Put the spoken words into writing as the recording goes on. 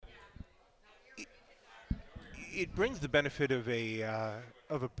it brings the benefit of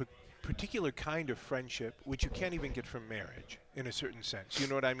a particular kind of friendship, which you can't even get from marriage, in a certain sense. You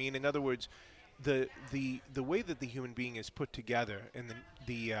know what I mean? In other words, the way that the human being is put together, and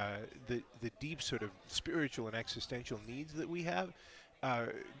the deep sort of spiritual and existential needs that we have,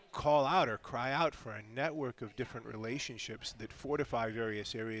 call out or cry out for a network of different relationships that fortify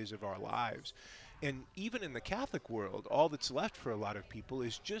various areas of our lives. And even in the Catholic world, all that's left for a lot of people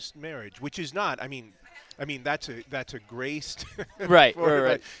is just marriage, which is not. I mean, that's a grace. Right,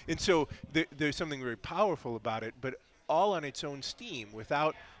 right. And so there's something very powerful about it, but all on its own steam,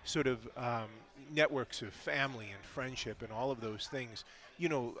 without sort of networks of family and friendship and all of those things. You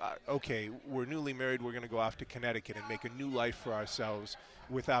know, okay, we're newly married. We're going to go off to Connecticut and make a new life for ourselves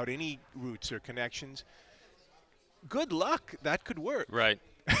without any roots or connections. Good luck. That could work. Right.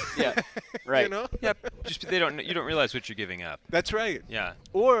 Yeah. Right. You know? Yep. Just you don't realize what you're giving up. That's right. Yeah.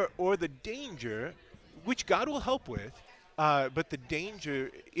 Or the danger, which God will help with, but the danger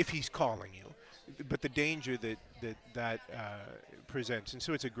if He's calling you, but the danger that presents. And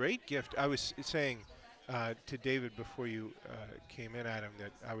so it's a great gift. I was saying to David before you came in, Adam,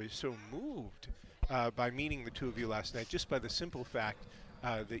 that I was so moved by meeting the two of you last night, just by the simple fact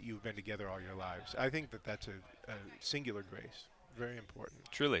that you've been together all your lives. I think that's a singular grace. Very important.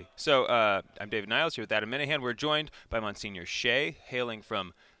 Truly. So I'm David Niles here with Adam Minahan. We're joined by Monsignor Shea, hailing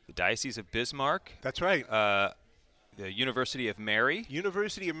from the Diocese of Bismarck. That's right. The University of Mary.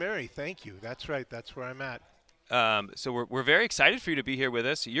 University of Mary, thank you. That's right. That's where I'm at. So we're very excited for you to be here with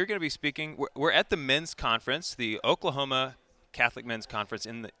us. You're going to be speaking. We're at the men's conference, the Oklahoma Catholic Men's Conference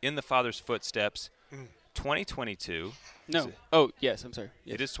in the Father's Footsteps, 2022. No. Oh, yes. I'm sorry.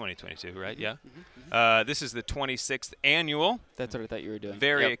 Yes. It is 2022, right? Mm-hmm. Yeah. Mm-hmm. This is the 26th annual. That's what I thought you were doing.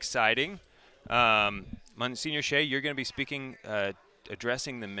 Very Yep. exciting. Monsignor Shea, you're going to be speaking,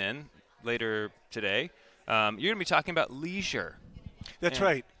 addressing the men later today. You're going to be talking about leisure. That's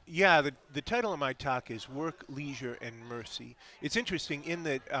right. Yeah, the title of my talk is Work, Leisure, and Mercy. It's interesting in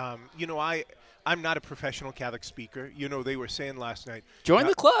that, I'm not a professional Catholic speaker. You know, they were saying last night. Join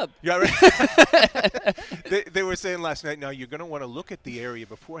the club. Yeah, right. they were saying last night, now you're going to want to look at the area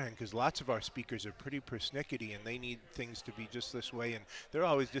beforehand because lots of our speakers are pretty persnickety and they need things to be just this way, and they're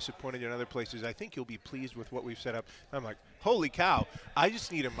always disappointed in other places. I think you'll be pleased with what we've set up. I'm like, holy cow, I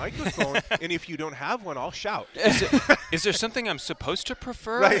just need a microphone, and if you don't have one, I'll shout. Is there something I'm supposed to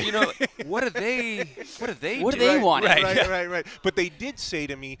prefer? Right. You know, what do they What do they want? Right. But they did say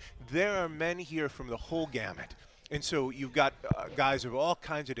to me, there are men here from the whole gamut. And so you've got guys of all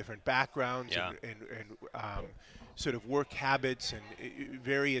kinds of different backgrounds and sort of work habits and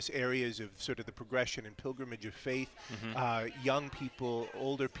various areas of sort of the progression and pilgrimage of faith, young people,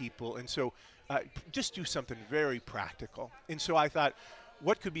 older people. And so just do something very practical. And so I thought,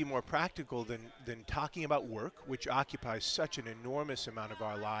 what could be more practical than talking about work, which occupies such an enormous amount of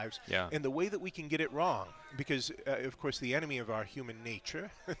our lives, and the way that we can get it wrong? Because, of course, the enemy of our human nature,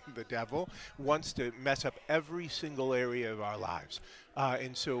 the devil, wants to mess up every single area of our lives.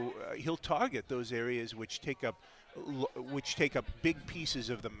 And so he'll target those areas which take up big pieces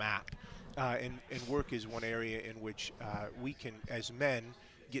of the map. And work is one area in which we can, as men,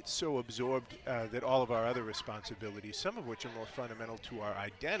 get so absorbed that all of our other responsibilities, some of which are more fundamental to our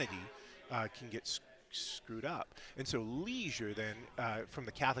identity, can get screwed up. And so leisure then, from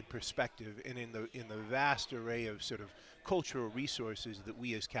the Catholic perspective, and in the vast array of sort of cultural resources that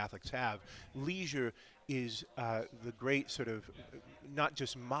we as Catholics have, leisure is the great sort of not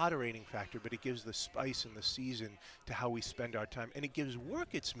just moderating factor, but it gives the spice and the season to how we spend our time, and it gives work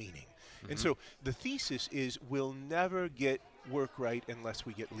its meaning. And so the thesis is we'll never get work right unless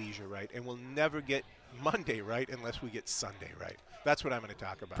we get leisure right, and we'll never get Monday right unless we get Sunday right. That's what I'm going to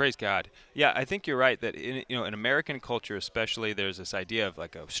talk about. Praise God. Yeah, I think you're right that in American culture especially, there's this idea of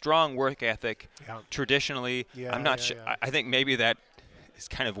like a strong work ethic. Yeah. Traditionally, Yeah, I'm not yeah, sure. yeah. I think maybe that is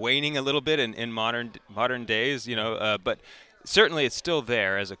kind of waning a little bit in modern days. But certainly it's still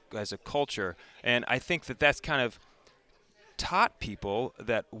there as a culture, and I think that's kind of taught people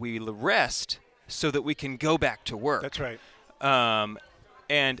that we rest so that we can go back to work. That's right.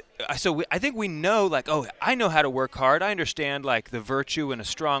 And so I think we know, like, oh, I know how to work hard. I understand, like, the virtue in a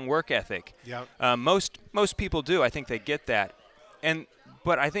strong work ethic. Yeah. Most people do. I think they get that.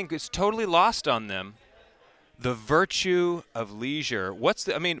 But I think it's totally lost on them, the virtue of leisure.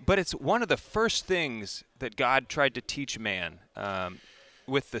 But it's one of the first things that God tried to teach man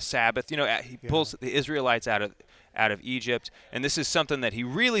with the Sabbath. He pulls the Israelites out of Egypt, and this is something that he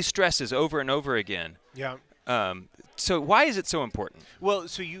really stresses over and over again. Yeah. So why is it so important? Well,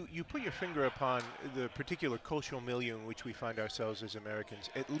 so you put your finger upon the particular cultural milieu in which we find ourselves as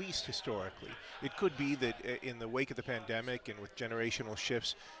Americans, at least historically. It could be that in the wake of the pandemic and with generational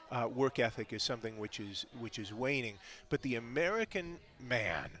shifts, work ethic is something which is waning. But the American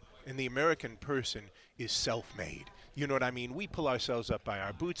man and the American person is self-made. You know what I mean? We pull ourselves up by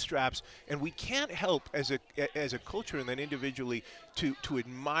our bootstraps, and we can't help as a culture and then individually to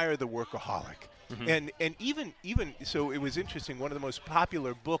admire the workaholic. Mm-hmm. And even so, it was interesting. One of the most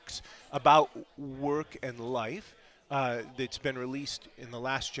popular books about work and life that's been released in the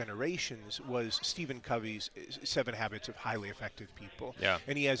last generations was Stephen Covey's 7 Habits of Highly Effective People. Yeah.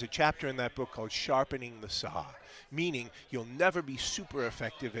 And he has a chapter in that book called Sharpening the Saw, meaning you'll never be super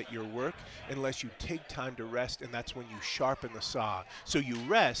effective at your work unless you take time to rest, and that's when you sharpen the saw. So you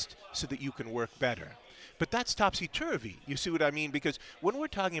rest so that you can work better. But that's topsy-turvy. You see what I mean? Because when we're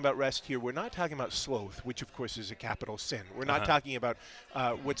talking about rest here, we're not talking about sloth, which of course is a capital sin. We're not talking about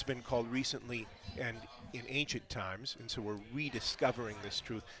what's been called recently and in ancient times, and so we're rediscovering this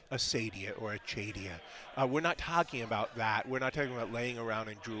truth, acedia or achadia. We're not talking about that. We're not talking about laying around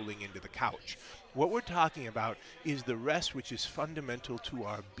and drooling into the couch. What we're talking about is the rest which is fundamental to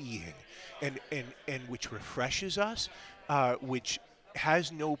our being and which refreshes us, which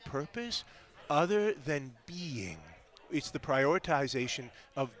has no purpose other than being. It's the prioritization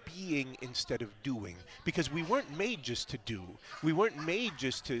of being instead of doing, because we weren't made just to do. We weren't made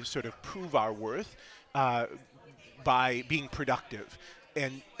just to sort of prove our worth by being productive.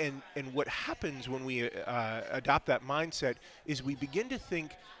 And what happens when we adopt that mindset is we begin to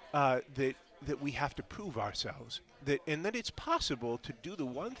think that we have to prove ourselves, and that it's possible to do the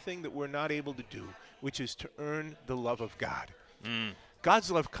one thing that we're not able to do, which is to earn the love of God. Mm.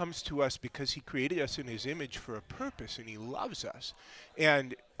 God's love comes to us because he created us in his image for a purpose, and he loves us.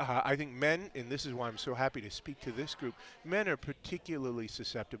 And I think men, and this is why I'm so happy to speak to this group, men are particularly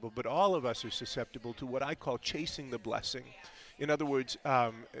susceptible, but all of us are susceptible to what I call chasing the blessing. In other words,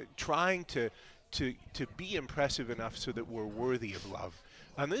 trying to be impressive enough so that we're worthy of love.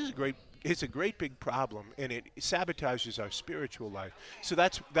 And this is it's a great big problem, and it sabotages our spiritual life. So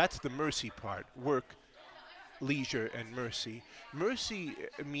that's the mercy part, work, leisure, and mercy. Mercy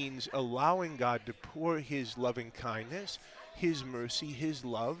means allowing God to pour his loving kindness, his mercy, his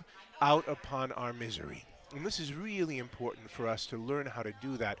love out upon our misery. And this is really important for us to learn how to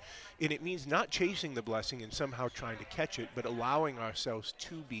do that. And it means not chasing the blessing and somehow trying to catch it, but allowing ourselves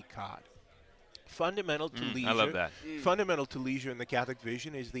to be caught. Fundamental to leisure. I love that. Fundamental to leisure in the Catholic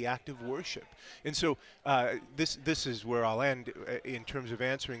vision is the act of worship. And so this is where I'll end in terms of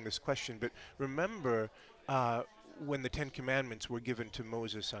answering this question. But remember when the 10 Commandments were given to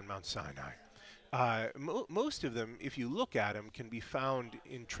Moses on Mount Sinai. Most of them, if you look at them, can be found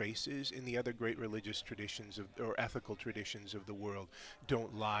in traces in the other great religious traditions or ethical traditions of the world.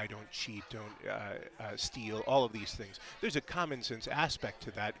 Don't lie, don't cheat, don't steal, all of these things. There's a common sense aspect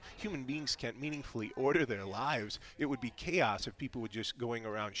to that. Human beings can't meaningfully order their lives. It would be chaos if people were just going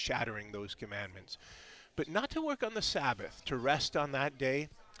around shattering those commandments. But not to work on the Sabbath, to rest on that day,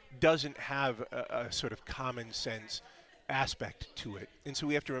 doesn't have a sort of common sense aspect to it. And so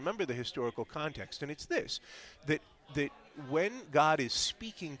we have to remember the historical context. And it's this, that when God is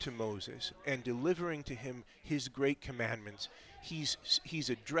speaking to Moses and delivering to him his great commandments, he's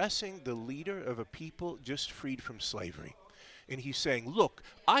addressing the leader of a people just freed from slavery. And he's saying, look,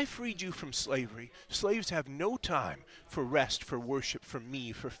 I freed you from slavery. Slaves have no time for rest, for worship, for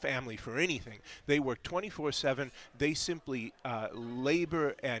me, for family, for anything. They work 24/7. They simply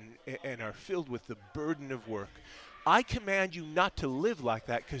labor and are filled with the burden of work. I command you not to live like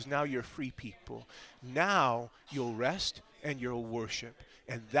that, because now you're free people. Now you'll rest and you'll worship.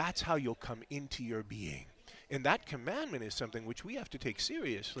 And that's how you'll come into your being. And that commandment is something which we have to take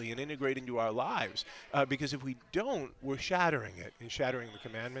seriously and integrate into our lives. Because if we don't, we're shattering it. And shattering the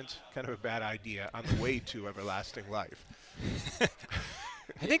commandments, kind of a bad idea on the way to everlasting life.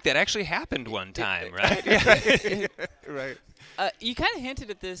 I think that actually happened one time, right? Right. You kind of hinted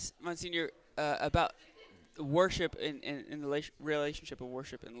at this, Monsignor, about worship and the relationship of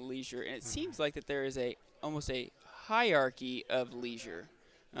worship and leisure. And it seems like that there is almost a hierarchy of leisure.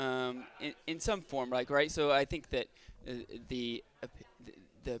 In some form, like, right? So I think that the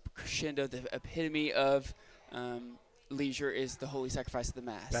crescendo, the epitome of leisure is the holy sacrifice of the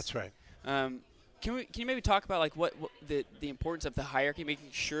Mass. That's right. Can you maybe talk about like what the importance of the hierarchy, making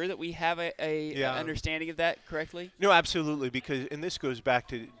sure that we have a understanding of that correctly? No, absolutely, and this goes back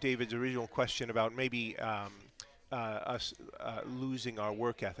to David's original question about maybe us losing our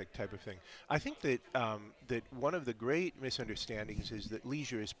work ethic type of thing. I think that one of the great misunderstandings is that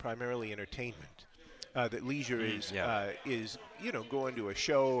leisure is primarily entertainment. that leisure is going to a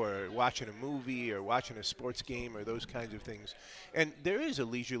show or watching a movie or watching a sports game or those kinds of things. And there is a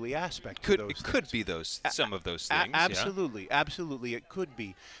leisurely aspect to those things. It could be some of those things. Absolutely, absolutely, it could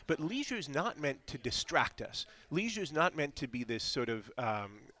be. But leisure is not meant to distract us. Leisure is not meant to be this sort of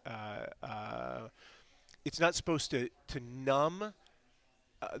it's not supposed to numb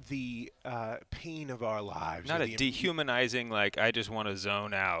the pain of our lives. Not a dehumanizing, like, I just want to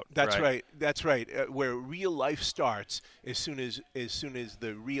zone out. That's right. That's right. Where real life starts as soon as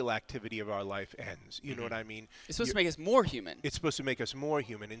the real activity of our life ends. You know what I mean? It's supposed to make us more human. It's supposed to make us more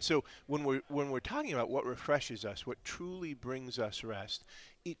human. And so when we're talking about what refreshes us, what truly brings us rest,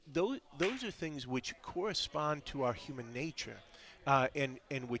 those are things which correspond to our human nature, and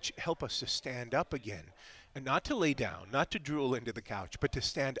which help us to stand up again. And not to lay down, not to drool into the couch, but to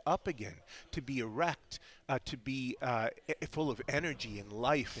stand up again, to be erect, to be full of energy and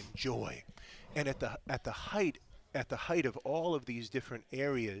life and joy. And at the height of all of these different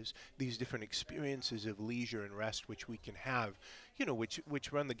areas, these different experiences of leisure and rest which we can have,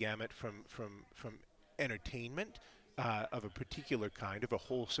 which run the gamut from entertainment of a particular kind, of a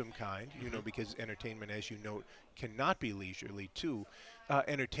wholesome kind, because entertainment, as you note, cannot be leisurely too.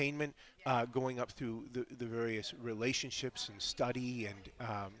 Entertainment, going up through the various relationships and study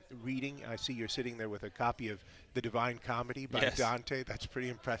and reading. I see you're sitting there with a copy of The Divine Comedy by Dante. That's pretty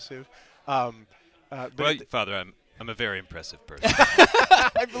impressive. Well, Father, I'm a very impressive person.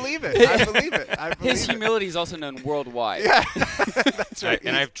 I believe it. His humility is also known worldwide. Yeah, that's right.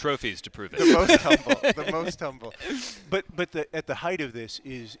 And I have trophies to prove it. The most humble. But at the height of this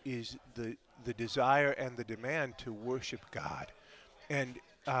is the desire and the demand to worship God. And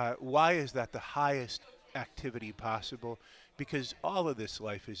why is that the highest activity possible? Because all of this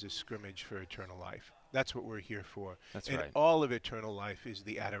life is a scrimmage for eternal life. That's what we're here for. That's and right. All of eternal life is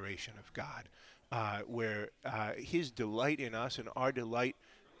the adoration of God, where His delight in us and our delight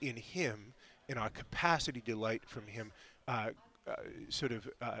in Him, and our capacity to delight from Him,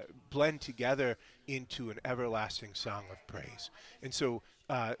 blend together into an everlasting song of praise. And so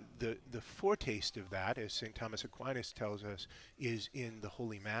the foretaste of that, as St. Thomas Aquinas tells us, is in the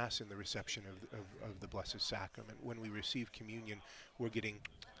Holy Mass and the reception of the Blessed Sacrament. When we receive communion, we're getting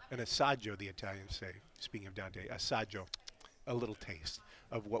an assaggio, the Italians say, speaking of Dante, assaggio, a little taste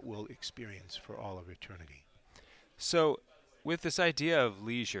of what we'll experience for all of eternity. So, with this idea of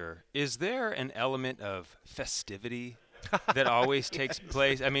leisure, is there an element of festivity that always takes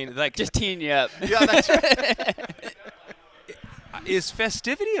place? I mean, like, just teeing you up. Yeah, that's right. Is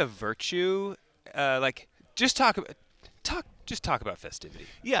festivity a virtue? Just talk about festivity.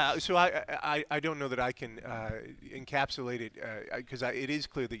 Yeah, so I don't know that I can encapsulate it, because it is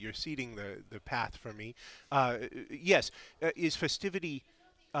clear that you're seeding the path for me. Yes, is festivity?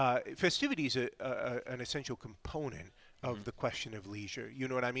 Festivity is an essential component of the question of leisure. You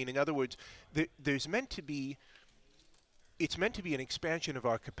know what I mean? In other words, it's meant to be an expansion of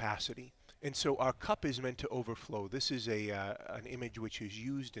our capacity. And so our cup is meant to overflow. This is an image which is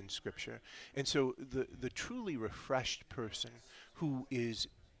used in Scripture. And so the truly refreshed person who is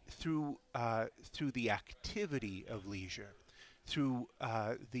through the activity of leisure, through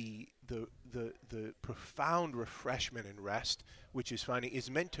the profound refreshment and rest which is finding, is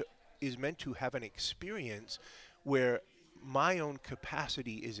meant to have an experience where my own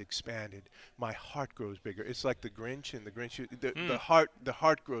capacity is expanded. My heart grows bigger. It's like the Grinch, and the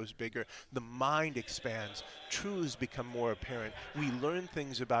heart grows bigger. The mind expands. Truths become more apparent. We learn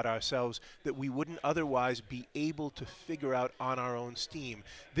things about ourselves that we wouldn't otherwise be able to figure out on our own steam.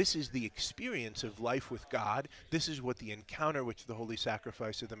 This is the experience of life with God. This is what the encounter which the Holy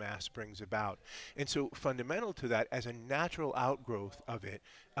Sacrifice of the Mass brings about. And so fundamental to that, as a natural outgrowth of it,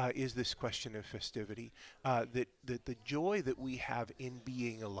 is this question of festivity, that the joy that we have in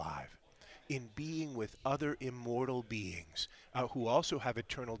being alive, in being with other immortal beings who also have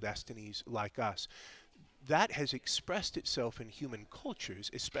eternal destinies like us, that has expressed itself in human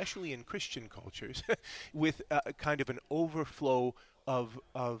cultures, especially in Christian cultures, with kind of an overflow of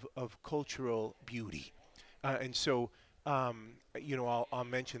cultural beauty. And so, I'll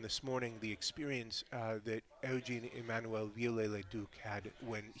mention this morning the experience that Eugene Emmanuel Viollet-le-Duc had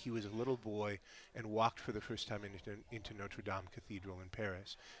when he was a little boy and walked for the first time into Notre Dame Cathedral in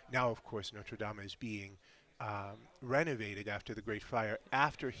Paris. Now, of course, Notre Dame is being renovated after the Great Fire,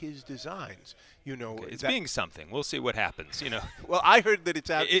 after his designs. Okay, it's being something. We'll see what happens. Well, I heard that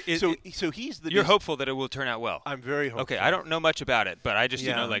it's out. So he's the. You're hopeful that it will turn out well. I'm very hopeful. Okay, I don't know much about it, but I just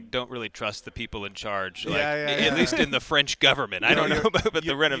don't really trust the people in charge. At least in the French government. I don't know about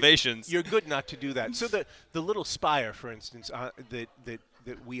the renovations. You're good not to do that. So the little spire, for instance,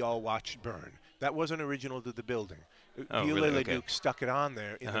 that we all watched burn That wasn't original to the building. Oh, Viollet-le-Duc really? Okay. stuck it on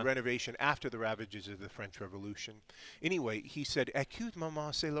there in the renovation after the ravages of the French Revolution. Anyway, he said, "Écoute,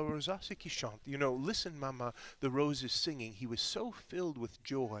 maman, c'est la rosace qui chante." You know, listen, mama, the rose is singing. He was so filled with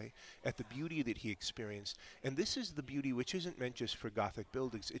joy at the beauty that he experienced. And this is the beauty which isn't meant just for Gothic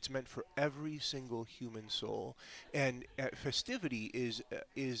buildings. It's meant for every single human soul. And festivity is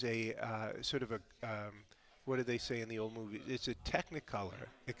a sort of a... what do they say in the old movies? It's a technicolor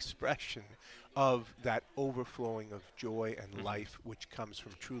expression of that overflowing of joy and life which comes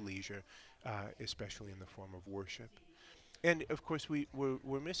from true leisure, especially in the form of worship. And, of course,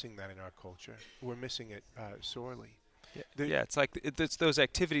 we're missing that in our culture. We're missing it sorely. Yeah, it's like it's those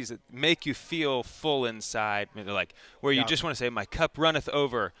activities that make you feel full inside, like where you just want to say, "My cup runneth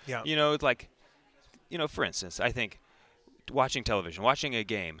over." Yeah. You know, it's like, for instance, I think watching television, watching a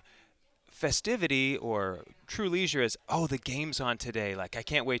game, festivity or true leisure is, the game's on today. Like, I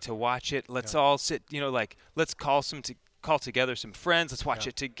can't wait to watch it. Let's all sit, like, let's call together some friends. Let's watch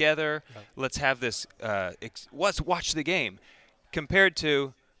it together. Yeah. Let's have this, let's watch the game. Compared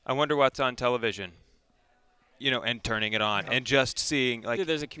to, I wonder what's on television, and turning it on and just seeing, like,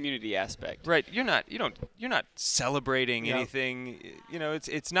 there's a community aspect. Right. You're not celebrating anything.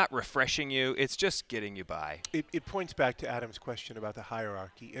 It's not refreshing you. It's just getting you by. It points back to Adam's question about the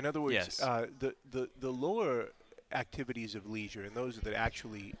hierarchy. In other words, Yes. The lower activities of leisure and those that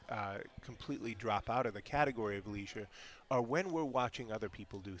actually completely drop out of the category of leisure are when we're watching other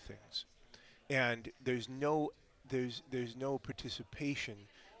people do things, and there's no participation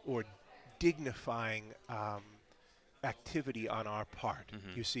or dignifying activity on our part,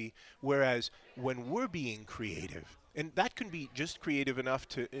 you see. Whereas when we're being creative, and that can be just creative enough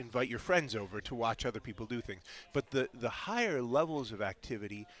to invite your friends over to watch other people do things, but the higher levels of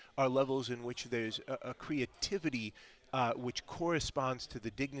activity are levels in which there's a creativity which corresponds to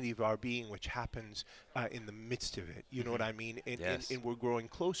the dignity of our being, which happens in the midst of it. You know what I mean? And we're growing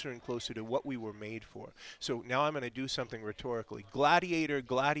closer and closer to what we were made for. So now I'm going to do something rhetorically. Gladiator,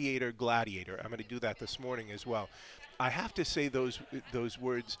 gladiator, gladiator. I'm going to do that this morning as well. I have to say those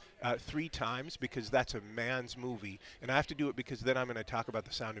words 3 times because that's a man's movie, and I have to do it because then I'm going to talk about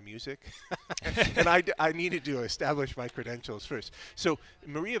The Sound of Music, and I needed to establish my credentials first. So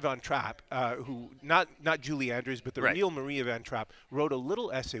Maria von Trapp, who not Julie Andrews, but the real Maria von Trapp, wrote a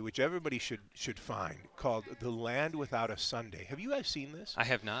little essay which everybody should find called "The Land Without a Sunday." Have you guys seen this? I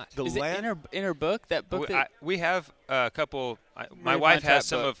have not. Is it in her book? That book? We have a couple. My wife has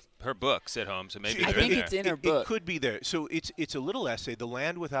some of her books at home, so maybe I think it's in her book. It could be there. So it's a little essay, "The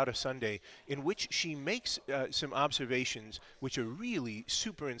Land Without a Sunday," in which she makes some observations which are really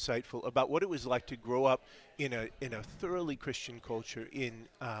super insightful about what it was like to grow up in a thoroughly Christian culture in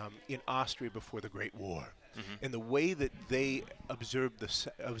Austria before the Great War, and the way that they observed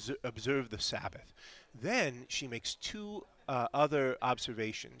the Sabbath. Then she makes 2 other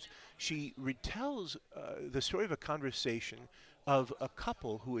observations. She retells the story of a conversation of a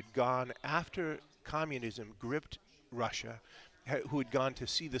couple who had gone after communism gripped Russia, who had gone to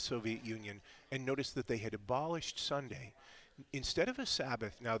see the Soviet Union and noticed that they had abolished Sunday. Instead of a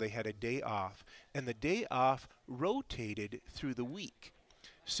Sabbath, now they had a day off, and the day off rotated through the week,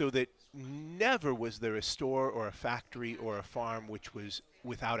 so that never was there a store or a factory or a farm which was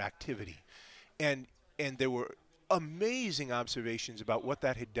without activity. And there were amazing observations about what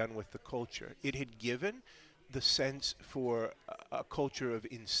that had done with the culture. It had given the sense for a culture of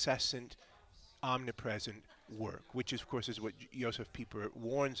incessant, omnipresent work, which of course is what Josef Pieper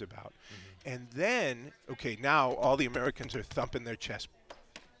warns about. And then, now all the Americans are thumping their chest.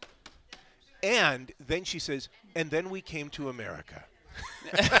 And then she says, and then we came to America.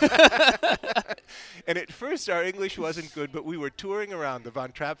 And at first our English wasn't good, but we were touring around, the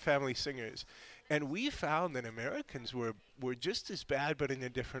Von Trapp family singers, and we found that Americans were just as bad, but in a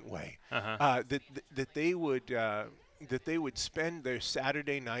different way. That they would spend their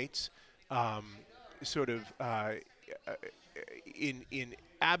Saturday nights in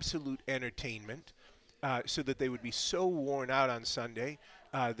absolute entertainment, so that they would be so worn out on Sunday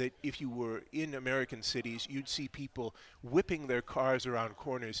that if you were in American cities, you'd see people whipping their cars around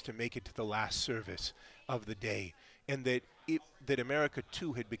corners to make it to the last service of the day, and that America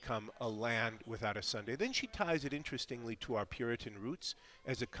too had become a land without a Sunday. Then she ties it interestingly to our Puritan roots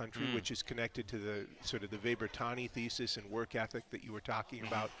as a country, which is connected to the sort of the Weber-Taney thesis and work ethic that you were talking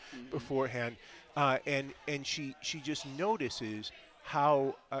about beforehand, and she just notices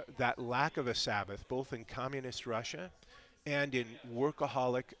how that lack of a Sabbath, both in communist Russia and in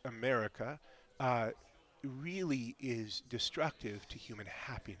workaholic America, really is destructive to human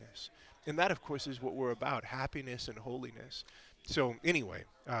happiness. And that, of course, is what we're about, happiness and holiness. So anyway,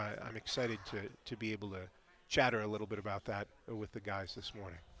 I'm excited to be able to chatter a little bit about that with the guys this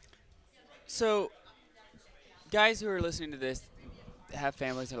morning. So, guys who are listening to this have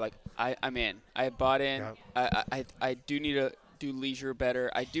families. They're like, I'm in. I bought in. Yeah. I do need to do leisure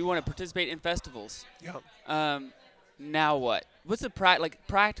better. I do want to participate in festivals. Yeah. Now what? What's the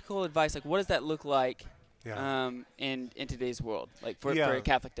practical advice? Like, what does that look like? Yeah. In today's world, like for Yeah. a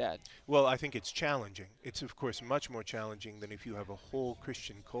Catholic dad. Well, I think it's challenging. It's, of course, much more challenging than if you have a whole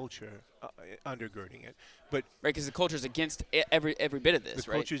Christian culture undergirding it. But right, because the culture is against every bit of this,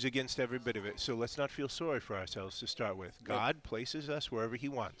 the right? culture's against every bit of it. So let's not feel sorry for ourselves to start with. God places us wherever he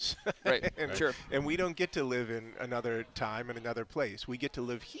wants. Right, sure. And we don't get to live in another time and another place. We get to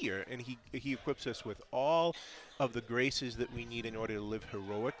live here, and he equips us with all of the graces that we need in order to live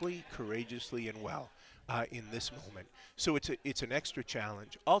heroically, courageously, and well. In this moment. So it's an extra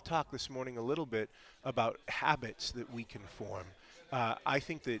challenge. I'll talk this morning a little bit about habits that we can form. I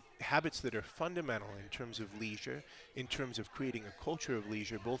think that habits that are fundamental in terms of leisure, in terms of creating a culture of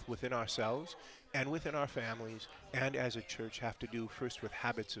leisure, both within ourselves and within our families and as a church, have to do first with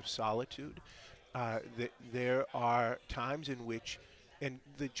habits of solitude. That there are times in which, and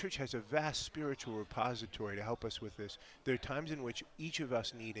the church has a vast spiritual repository to help us with this. There are times in which each of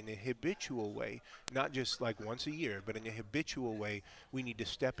us need, in a habitual way, not just like once a year, but in a habitual way, we need to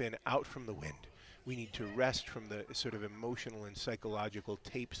step in out from the wind. We need to rest from the sort of emotional and psychological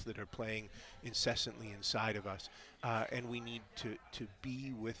tapes that are playing incessantly inside of us. And we need to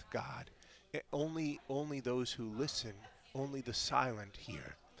be with God. Only those who listen, only the silent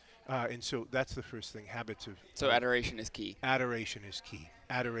hear. And so that's the first thing, habits of... So adoration is key. Adoration is key.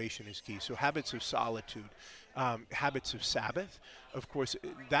 Adoration is key. So habits of solitude, habits of Sabbath. Of course,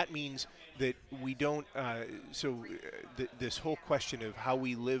 that means that we don't... this whole question of how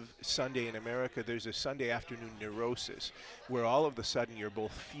we live Sunday in America, there's a Sunday afternoon neurosis where all of a sudden you're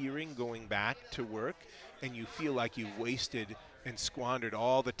both fearing going back to work and you feel like you've wasted and squandered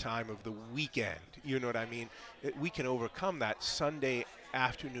all the time of the weekend. You know what I mean? We can overcome that Sunday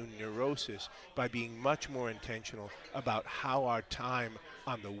afternoon neurosis by being much more intentional about how our time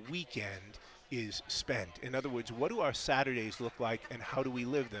on the weekend is spent. In other words, what do our Saturdays look like and how do we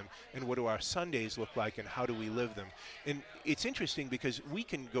live them? And what do our Sundays look like and how do we live them? And it's interesting because we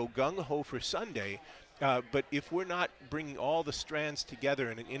can go gung-ho for Sunday, but if we're not bringing all the strands together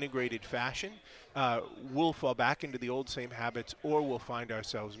in an integrated fashion, we'll fall back into the old same habits, or we'll find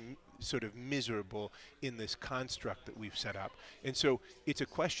ourselves sort of miserable in this construct that we've set up. And so it's a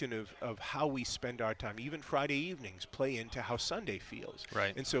question of how we spend our time. Even Friday evenings play into how Sunday feels.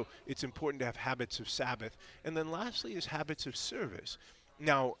 Right. And so it's important to have habits of Sabbath. And then lastly is habits of service.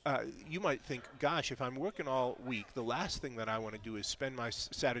 Now, you might think, gosh, if I'm working all week, the last thing that I want to do is spend my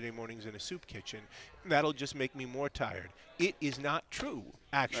Saturday mornings in a soup kitchen. That'll just make me more tired. It is not true,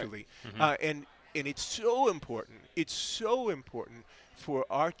 actually. Right. And it's so important. It's so important for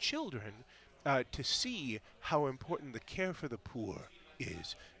our children to see how important the care for the poor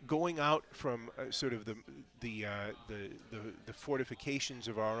is. Going out from sort of the fortifications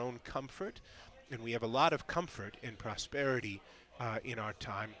of our own comfort, and we have a lot of comfort and prosperity in our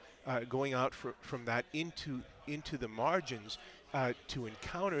time, going out from that into the margins to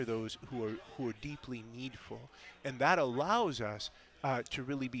encounter those who are deeply needful, and that allows us to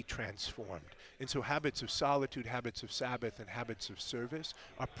really be transformed. And so habits of solitude, habits of Sabbath, and habits of service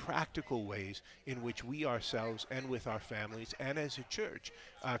are practical ways in which we ourselves and with our families and as a church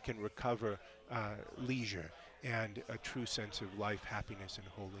can recover leisure and a true sense of life, happiness, and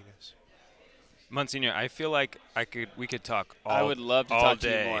holiness. Monsignor, I feel like we could talk all day. I would love to talk to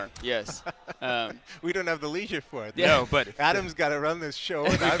you more. Yes. We don't have the leisure for it. Yeah. No, but Adam's got to run this show,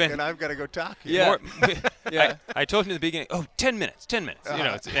 and I've got to go talk. Yeah. Yeah. I told him in the beginning, 10 minutes. You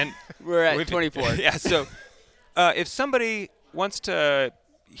know, and we're at 24. Yeah. So, if somebody wants to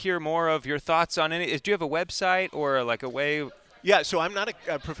hear more of your thoughts on do you have a website or like a way? Yeah, so I'm not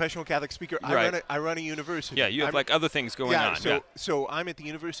a professional Catholic speaker. Right. I run a university. Yeah, you have like other things going on. So I'm at the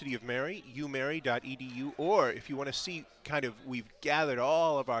University of Mary, umary.edu, or if you want to see we've gathered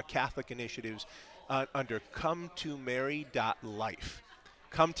all of our Catholic initiatives under cometomary.life.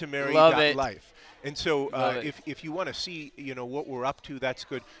 Cometomary.life. And so if you want to see, what we're up to, that's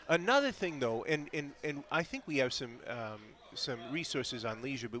good. Another thing, though, and I think we have some some resources on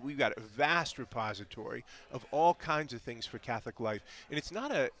leisure, but we've got a vast repository of all kinds of things for Catholic life. And it's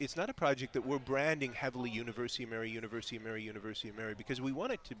not a project that we're branding heavily University of Mary, University of Mary, University of Mary, because we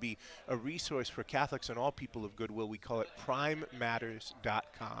want it to be a resource for Catholics and all people of goodwill. We call it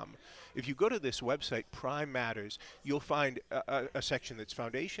primematters.com. If you go to this website, Prime Matters, you'll find a section that's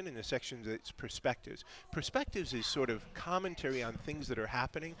foundation and a section that's perspectives. Perspectives is sort of commentary on things that are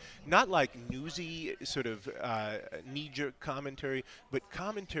happening, not like newsy sort of knee-jerk commentary, but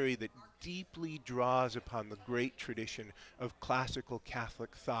commentary that deeply draws upon the great tradition of classical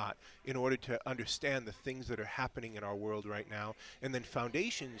Catholic thought in order to understand the things that are happening in our world right now. And then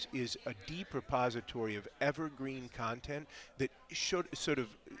Foundations is a deep repository of evergreen content that sort of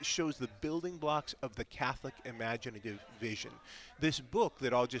shows the building blocks of the Catholic imaginative vision. This book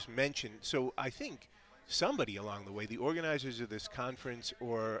that I'll just mention, so I think somebody along the way, the organizers of this conference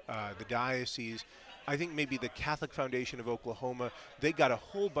or the diocese, I think maybe the Catholic Foundation of Oklahoma, they got a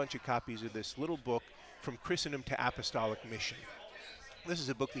whole bunch of copies of this little book, From Christendom to Apostolic Mission. This is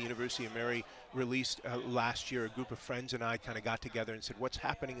a book the University of Mary released last year. A group of friends and I kind of got together and said, what's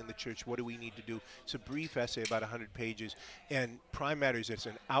happening in the church? What do we need to do? It's a brief essay, about 100 pages. And Prime Matters is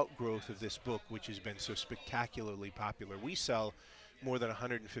an outgrowth of this book, which has been so spectacularly popular. We sell more than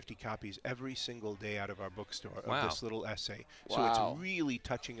 150 copies every single day out of our bookstore of this little essay. Wow. So it's really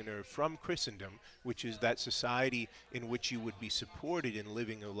touching a nerve. From Christendom, which is that society in which you would be supported in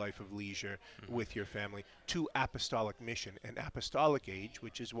living a life of leisure with your family, to Apostolic Mission. And Apostolic Age,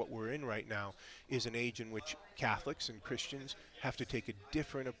 which is what we're in right now, is an age in which Catholics and Christians have to take a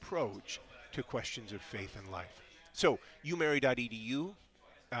different approach to questions of faith and life. So umary.edu,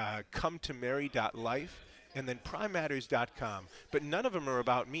 come to mary.life, and then primematters.com. But none of them are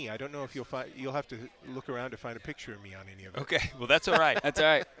about me. I don't know if you'll have to look around to find a picture of me on any of them. Okay, well, that's all right. That's all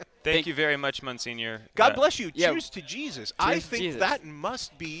right. Thank you very much, Monsignor. God bless you. Yeah. Cheers to Jesus. Cheers I to think Jesus. that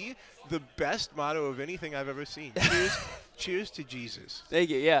must be the best motto of anything I've ever seen. Cheers to Jesus. Thank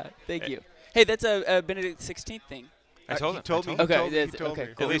you. Yeah, thank you. Hey, that's a Benedict XVI thing. I told him. He told me. Okay, He told me.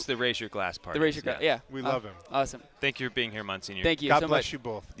 At least the raise your glass part. The Razor Cut. Yeah. We love him. Awesome. Thank you for being here, Monsignor. Thank you God so bless much. you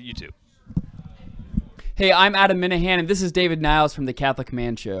both. You too. Hey, I'm Adam Minahan, and this is David Niles from the Catholic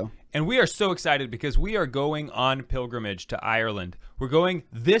Man Show. And we are so excited because we are going on pilgrimage to Ireland. We're going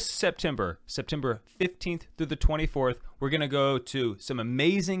this September 15th through the 24th. We're going to go to some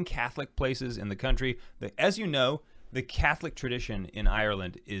amazing Catholic places in the country. As you know, the Catholic tradition in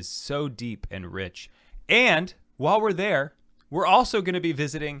Ireland is so deep and rich. And while we're there, we're also going to be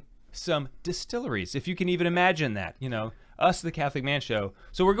visiting some distilleries, if you can even imagine that, us, the Catholic Man Show.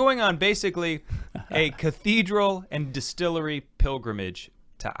 So we're going on basically a cathedral and distillery pilgrimage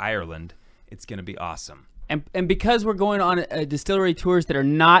to Ireland. It's going to be awesome. And because we're going on distillery tours that are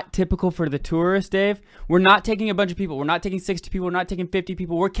not typical for the tourist, Dave, we're not taking a bunch of people. We're not taking 60 people. We're not taking 50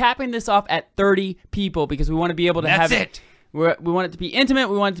 people. We're capping this off at 30 people because we want to be able to have it. We want it to be intimate.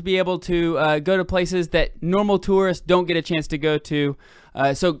 We want it to be able to go to places that normal tourists don't get a chance to go to.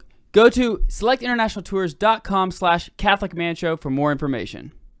 So go to selectinternationaltours.com/Catholic Man Show for more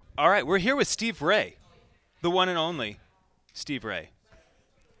information. All right, we're here with Steve Ray, the one and only Steve Ray.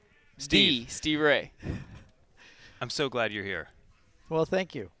 Steve Ray. I'm so glad you're here. Well,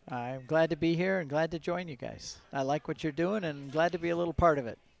 thank you. I'm glad to be here and glad to join you guys. I like what you're doing and glad to be a little part of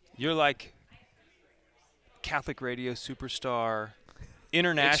it. You're like Catholic radio superstar,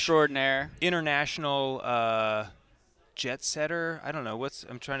 Extraordinaire. international jet setter. I don't know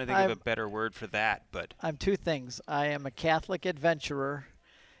I'm trying to think of a better word for that, but I'm two things. I am a Catholic adventurer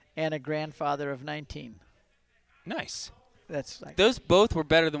and a grandfather of 19. nice. That's like, Those both were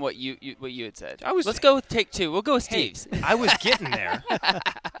better than what you had said. I was- Let's go with take two. We'll go with Hey, Steve's. I was getting there.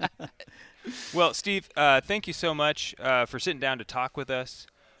 Well, Steve, thank you so much for sitting down to talk with us.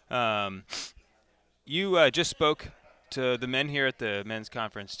 You just spoke to the men here at the men's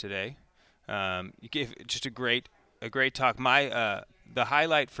conference today. You gave just a great talk. The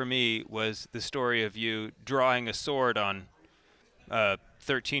highlight for me was the story of you drawing a sword on a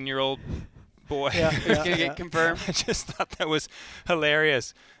 13-year-old boy. Gonna get confirmed. I just thought that was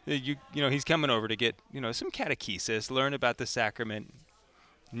hilarious. He's coming over to get some catechesis, learn about the sacrament,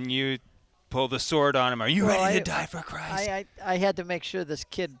 and you pull the sword on him. Are you ready to die for Christ? I had to make sure this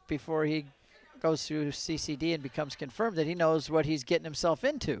kid, before he goes through CCD and becomes confirmed, that he knows what he's getting himself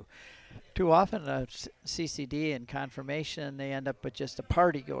into. Too often, CCD and confirmation, they end up with just a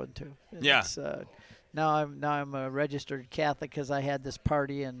party going to. Yeah. It's, now I'm a registered Catholic because I had this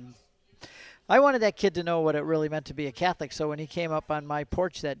party, and I wanted that kid to know what it really meant to be a Catholic. So when he came up on my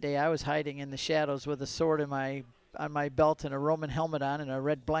porch that day, I was hiding in the shadows with a sword in my on my belt and a Roman helmet on and a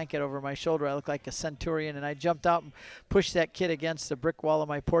red blanket over my shoulder. I looked like a centurion, and I jumped out and pushed that kid against the brick wall of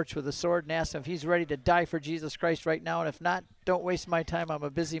my porch with a sword and asked him if he's ready to die for Jesus Christ right now, and if not, don't waste my time. I'm a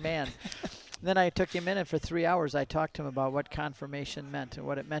busy man. Then I took him in, and for 3 hours I talked to him about what confirmation meant and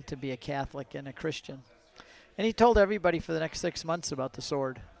what it meant to be a Catholic and a Christian. And he told everybody for the next 6 months about the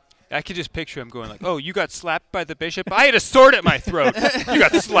sword. I could just picture him going like, "Oh, you got slapped by the bishop? I had a sword at my throat. You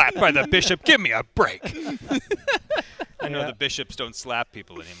got slapped by the bishop. Give me a break." I know the bishops don't slap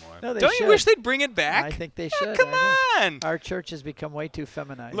people anymore. No, they don't should. you wish they'd bring it back? I think they should. Come on. Our church has become way too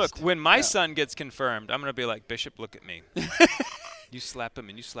feminized. Look, when my son gets confirmed, I'm going to be like, "Bishop, look at me. You slap him,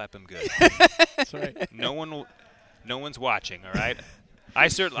 and you slap him good." That's right. No one's watching, all right? I'm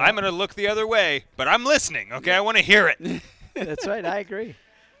going to look the other way, but I'm listening, okay? I want to hear it. That's right. I agree.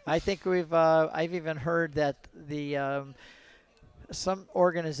 I think I've even heard that some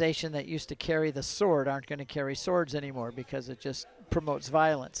organization that used to carry the sword aren't going to carry swords anymore because it just promotes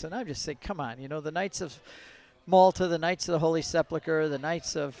violence. And I just think, come on, the Knights of Malta, the Knights of the Holy Sepulchre, the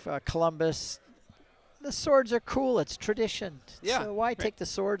Knights of Columbus, the swords are cool. It's tradition. Yeah, so why take the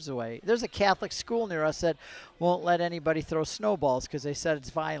swords away? There's a Catholic school near us that won't let anybody throw snowballs because they said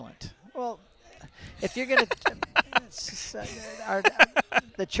it's violent. Well, if you're going to...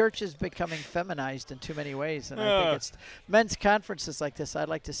 the church is becoming feminized in too many ways, and I think it's men's conferences like this. I'd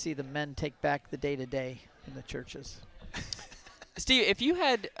like to see the men take back the day-to-day in the churches. Steve, if you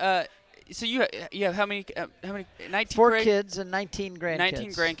had, so you have how many 19 4 kids and 19 grandkids.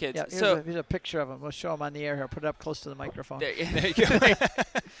 19 grandkids. Yeah, here's a picture of them. We'll show them on the air here. Put it up close to the microphone. There you go.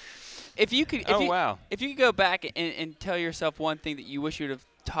 If you could go back and tell yourself one thing that you wish you would have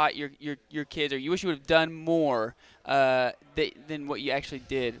taught your kids, or you wish you would have done more than what you actually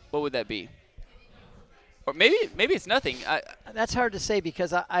did, what would that be? Or maybe it's nothing. That's hard to say,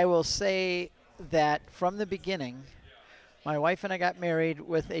 because I will say that from the beginning, my wife and I got married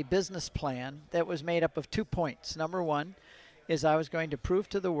with a business plan that was made up of 2 points. Number one is we were going to prove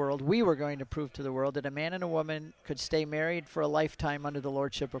to the world that a man and a woman could stay married for a lifetime under the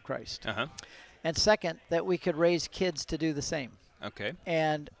lordship of Christ. Uh-huh. And second, that we could raise kids to do the same. Okay.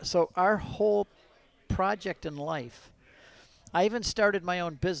 And so our whole project in life, I even started my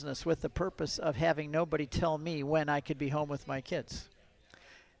own business with the purpose of having nobody tell me when I could be home with my kids.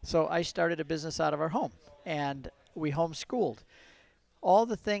 So I started a business out of our home, and we homeschooled. All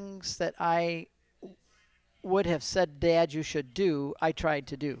the things that I would have said, Dad, you should do, I tried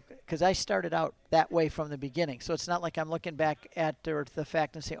to do, because I started out that way from the beginning. So it's not like I'm looking back at the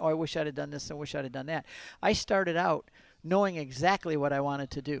fact and saying, oh, I wish I'd have done this and wish I'd have done that. I started out knowing exactly what I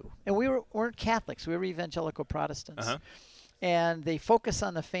wanted to do. And we weren't Catholics. We were evangelical Protestants. Uh-huh. And the Focus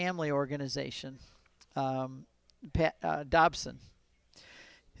on the Family organization, Dobson,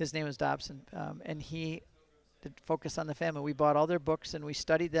 his name is Dobson, and he did Focus on the Family. We bought all their books and we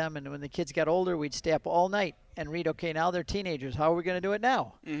studied them, and when the kids got older, we'd stay up all night and read, okay, now they're teenagers. How are we going to do it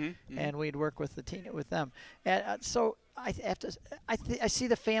now? Mm-hmm, mm-hmm. And we'd work with with them. And so I see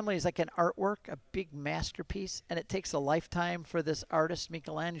the family as like an artwork, a big masterpiece, and it takes a lifetime for this artist,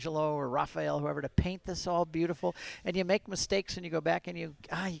 Michelangelo or Raphael, whoever, to paint this all beautiful. And you make mistakes and you go back and you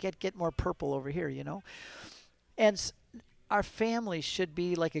get more purple over here, And our families should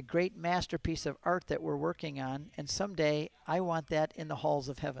be like a great masterpiece of art that we're working on, and someday I want that in the halls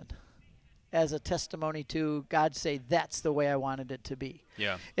of heaven as a testimony to God, say, that's the way I wanted it to be.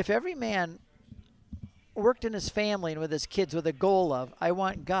 Yeah. If every man worked in his family and with his kids with a goal of, I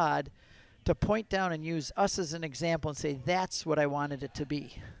want God to point down and use us as an example and say, that's what I wanted it to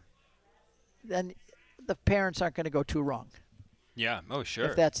be, then the parents aren't going to go too wrong. Yeah, oh, sure.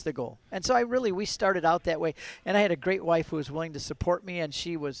 If that's the goal. And so we started out that way. And I had a great wife who was willing to support me, and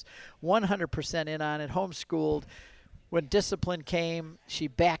she was 100% in on it, homeschooled. When discipline came, she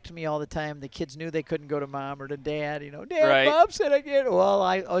backed me all the time. The kids knew they couldn't go to Mom or to Dad. Dad, right. Mom said I can't. Well,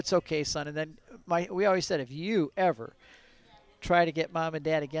 it's okay, son. And then we always said, if you ever try to get Mom and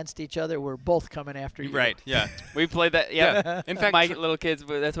Dad against each other, we're both coming after you. Right, yeah. We played that, yeah. In fact, my little kids,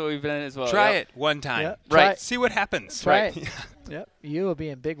 that's what we've done as well. Try it one time. Yep. Right. See what happens. Try right. it. Yep. You will be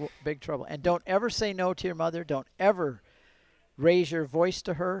in big trouble. And don't ever say no to your mother. Don't ever raise your voice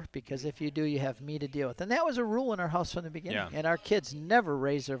to her, because if you do, you have me to deal with. And that was a rule in our house from the beginning. Yeah. And our kids never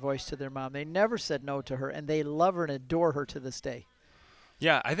raised their voice to their mom. They never said no to her, and they love her and adore her to this day.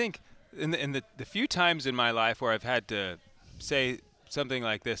 Yeah, I think in the few times in my life where I've had to say something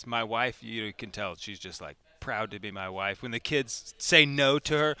like this, my wife, you can tell she's just like proud to be my wife. When the kids say no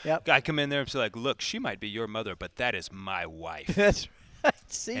to her, Yep. I come in there and say like, look, she might be your mother, but that is my wife. That's right.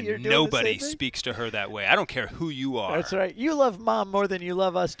 See, and you're doing nobody the same thing. speaks to her that way. I don't care who you are. That's right. You love Mom more than you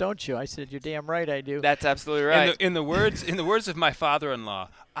love us, don't you? I said, you're damn right I do. That's absolutely right. In the words of my father-in-law,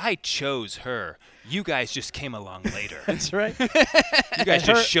 I chose her. You guys just came along later. That's right. You guys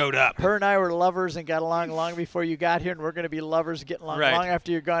just showed up. Her and I were lovers and got along long before you got here, and we're going to be lovers getting along Right. long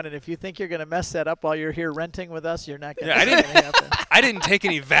after you're gone. And if you think you're going to mess that up while you're here renting with us, you're not going Yeah, to happen. I didn't take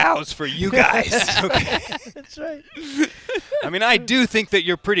any vows for you guys. Okay. That's right. I mean, I do think that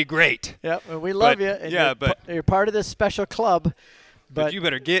you're pretty great, Yep, and we love But- you. And yeah, you're, but- you're part of this special club. but you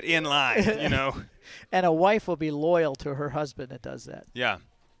better get in line, you know. And a wife will be loyal to her husband that does that. Yeah.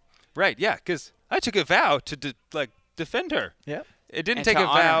 Right, yeah, because I took a vow to defend her. Yep. It didn't And take to a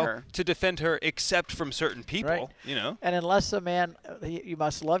honor vow her. to defend her except from certain people, Right. you know. And unless a man, you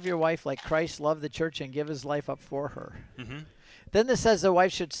must love your wife like Christ loved the church and give his life up for her. Mm-hmm. Then this says the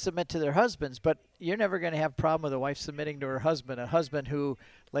wife should submit to their husbands, but you're never going to have a problem with a wife submitting to her husband, a husband who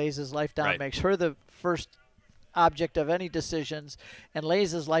lays his life down, Right. makes her the first object of any decisions, and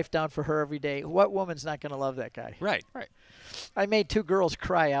lays his life down for her every day. What woman's not going to love that guy? Right. I made 2 girls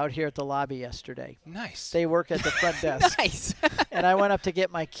cry out here at the lobby yesterday. Nice. They work at the front desk. Nice. And I went up to get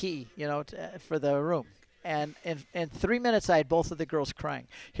my key, for the room. And in 3 minutes, I had both of the girls crying.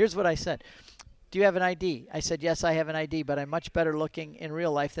 Here's what I said. Do you have an ID? I said, yes, I have an ID, but I'm much better looking in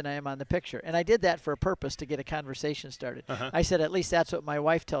real life than I am on the picture. And I did that for a purpose, to get a conversation started. I said, at least that's what my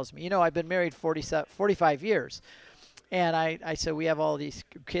wife tells me. I've been married 45 years. And I said, we have all these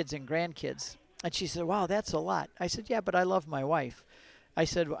kids and grandkids. And she said, wow, that's a lot. I said, yeah, but I love my wife. I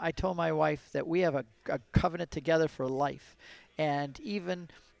said, I told my wife that we have a covenant together for life. And even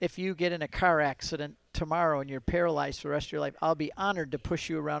if you get in a car accident tomorrow and you're paralyzed for the rest of your life, I'll be honored to push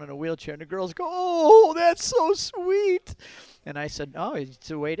you around in a wheelchair. And the girls go, oh, that's so sweet. And I said, no, it's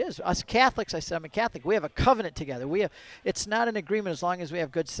the way it is. Us Catholics, I said, I'm a Catholic. We have a covenant together. It's not an agreement as long as we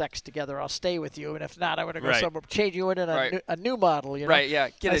have good sex together. I'll stay with you. And if not, I'm going to go Right. somewhere, change you into Right. a new model. Right, yeah.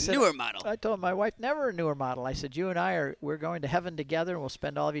 Get I a said- newer model. I told my wife, never a newer model. I said, you and we're going to heaven together, and we'll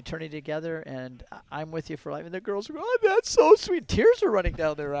spend all of eternity together, and I'm with you for life. And the girls go, oh, that's so sweet. Tears are running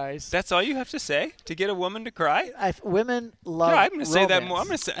down their eyes. That's all you have to say to get a woman to cry? Women love I'm going to say that romance. more. I'm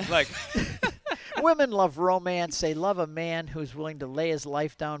going to say, like, Women love romance. They love a man who's willing to lay his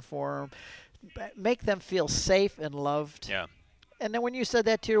life down for them, make them feel safe and loved. yeah. And then when you said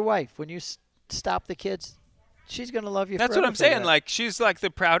that to your wife, when you stop the kids, she's going to love you That's forever what I'm for saying. that. Like, she's like the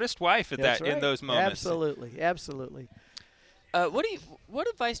proudest wife at That's that in right. those moments. Absolutely. What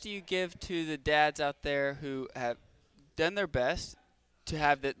advice do you give to the dads out there who have done their best to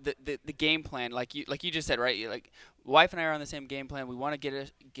have the game plan, like you just said, right? Like, wife and I are on the same game plan. We want to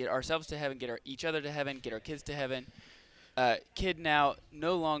get ourselves to heaven, get each other to heaven, get our kids to heaven. Kid now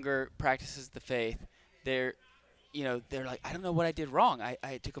no longer practices the faith. They're like, I don't know what I did wrong.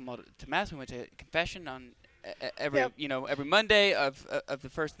 I took them all to mass. We went to confession on every Monday of the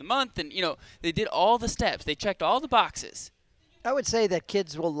first of the month, and they did all the steps. They checked all the boxes. I would say that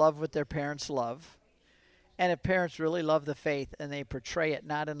kids will love what their parents love. And if parents really love the faith and they portray it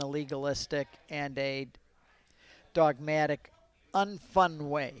not in a legalistic and a dogmatic, unfun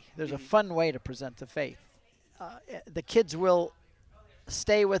way, there's a fun way to present the faith. The kids will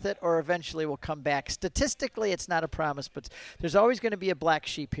stay with it or eventually will come back. Statistically, it's not a promise, but there's always going to be a black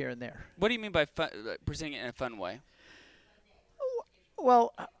sheep here and there. What do you mean by presenting it in a fun way?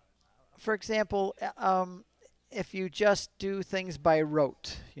 Well, for example, if you just do things by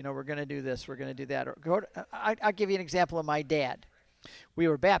rote, we're going to do this, we're going to do that. Or I'll give you an example of my dad. We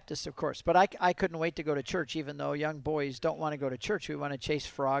were Baptists, of course, but I couldn't wait to go to church, even though young boys don't want to go to church. We want to chase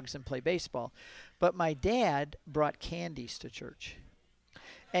frogs and play baseball. But my dad brought candies to church.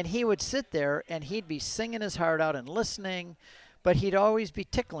 And he would sit there, and he'd be singing his heart out and listening, but he'd always be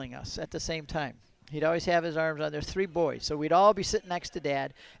tickling us at the same time. He'd always have his arms on. There's 3 boys, so we'd all be sitting next to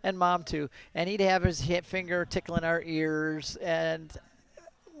Dad and Mom too, and he'd have his finger tickling our ears, and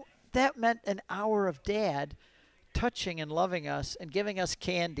that meant an hour of Dad touching and loving us and giving us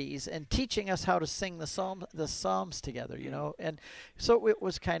candies and teaching us how to sing the psalms together, And so it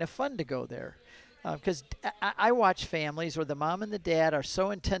was kind of fun to go there. Because I watch families where the mom and the dad are so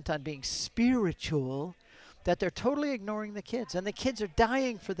intent on being spiritual that they're totally ignoring the kids. And the kids are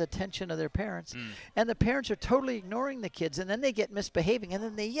dying for the attention of their parents. And the parents are totally ignoring the kids. And then they get misbehaving, and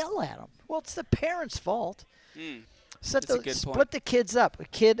then they yell at them. Well, it's the parents' fault. That's a good point. Split the kids up. A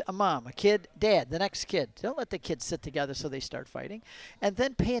kid, a mom. A kid, dad. The next kid. Don't let the kids sit together so they start fighting. And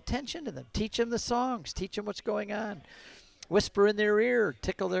then pay attention to them. Teach them the songs. Teach them what's going on. Whisper in their ear.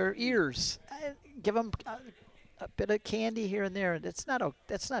 Tickle their ears. Give them a bit of candy here and there. That's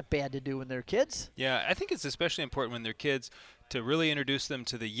not bad to do when they're kids. Yeah, I think it's especially important when they're kids to really introduce them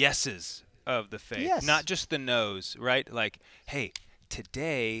to the yeses of the faith, Yes. not just the no's, right? Like, hey,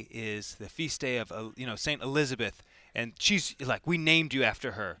 today is the feast day of Saint Elizabeth, and she's like, we named you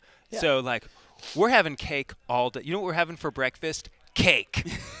after her. Yeah. So like, we're having cake all day. You know what we're having for breakfast? Cake.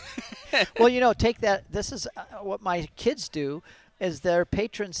 Well, take that. This is what my kids do. Is their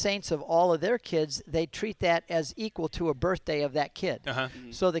patron saints of all of their kids, they treat that as equal to a birthday of that kid. Uh-huh.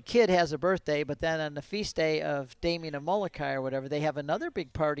 So the kid has a birthday, but then on the feast day of Damien of Molokai or whatever, they have another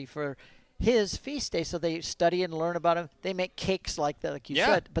big party for his feast day. So they study and learn about him. They make cakes like that, like you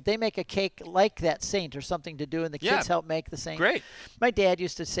said, but they make a cake like that saint or something to do, and the kids help make the saint. Great. My dad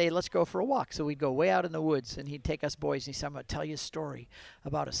used to say, let's go for a walk. So we'd go way out in the woods, and he'd take us boys, and he said, I'm going to tell you a story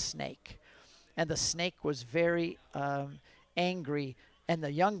about a snake. And the snake was very angry, and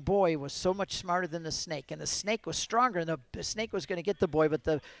the young boy was so much smarter than the snake, and the snake was stronger, and the snake was going to get the boy, but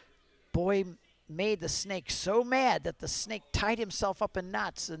the boy made the snake so mad that the snake tied himself up in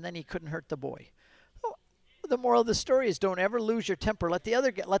knots, and then he couldn't hurt the boy. Oh, the moral of the story is don't ever lose your temper. Let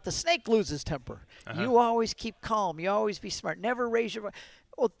the snake lose his temper. Uh-huh. You always keep calm. You always be smart. Never raise your voice.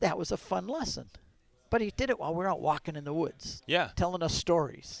 Well, that was a fun lesson, but he did it while we were out walking in the woods, telling us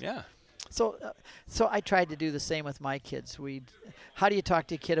stories. Yeah. So I tried to do the same with my kids. How do you talk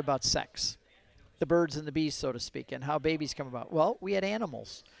to a kid about sex, the birds and the bees, so to speak, and how babies come about? Well, we had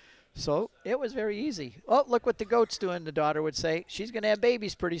animals, so it was very easy. Oh, look what the goat's doing, the daughter would say. She's going to have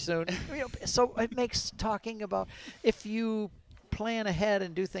babies pretty soon. So it makes talking about, if you plan ahead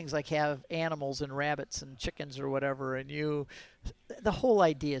and do things like have animals and rabbits and chickens or whatever, and the whole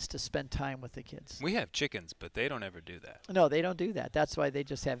idea is to spend time with the kids. We have chickens, but they don't ever do that. No, they don't do that. That's why they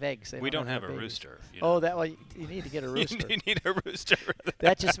just have eggs. We don't have a babies. rooster. Oh, you need to get a rooster. You need a rooster.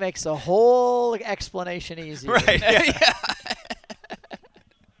 That just makes the whole explanation easier. Right. Yeah.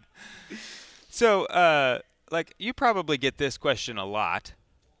 So, you probably get this question a lot.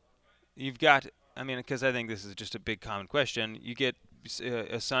 You've got, because I think this is just a big common question. You get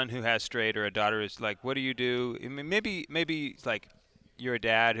a son who has straight or a daughter who's like, what do you do? Maybe like you're a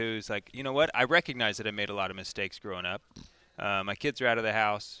dad who's like, you know what? I recognize that I made a lot of mistakes growing up. My kids are out of the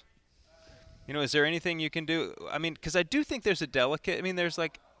house. Is there anything you can do? Because I do think there's a delicate, there's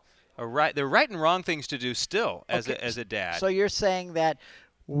like there are right and wrong things to do still as a dad. So you're saying that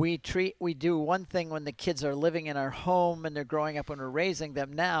we do one thing when the kids are living in our home and they're growing up when we're raising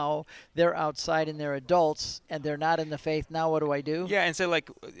them. Now they're outside and they're adults and they're not in the faith. Now what do I do? Yeah, and so like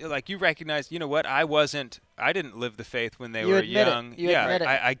you recognize, you know what? I didn't live the faith when they were young. Admit it.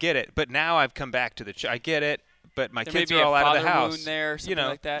 I get it. But now I've come back to the church. I get it. But my there kids may be are all a out of the father house. wound there, something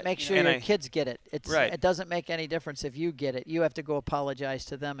like that. Make sure your kids get it. It doesn't make any difference if you get it. You have to go apologize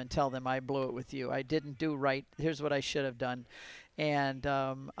to them and tell them I blew it with you. I didn't do right. Here's what I should have done, and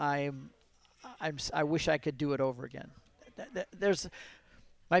I wish I could do it over again.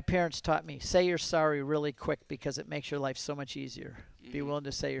 My parents taught me, say you're sorry really quick because it makes your life so much easier. Be willing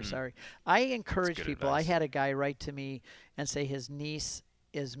to say you're sorry. I encourage people. Advice. I had a guy write to me and say his niece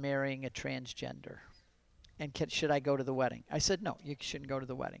is marrying a transgender. And should I go to the wedding? I said, no, you shouldn't go to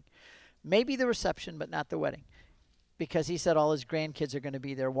the wedding. Maybe the reception, but not the wedding. Because he said all his grandkids are going to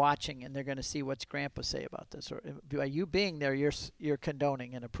be there watching, and they're going to see what's Grandpa say about this. Or by you being there, you're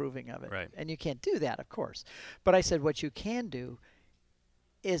condoning and approving of it. Right. And you can't do that, of course. But I said what you can do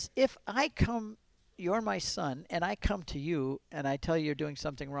is if I come, you're my son, and I come to you and I tell you you're doing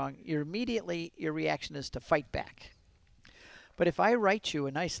something wrong, your reaction is to fight back. But if I write you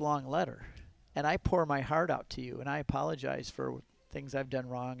a nice long letter and I pour my heart out to you and I apologize for things I've done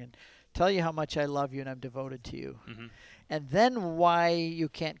wrong and tell you how much I love you and I'm devoted to you. Mm-hmm. And then why you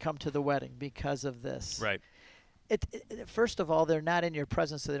can't come to the wedding because of this. Right. First of all, they're not in your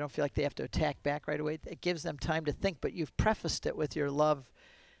presence, so they don't feel like they have to attack back right away. It gives them time to think, but you've prefaced it with your love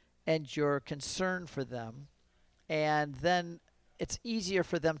and your concern for them. And then it's easier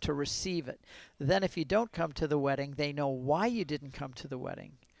for them to receive it. Then if you don't come to the wedding, they know why you didn't come to the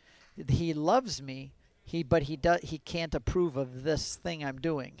wedding. He loves me, but he can't approve of this thing I'm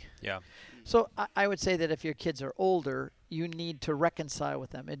doing. Yeah. So I would say that if your kids are older, you need to reconcile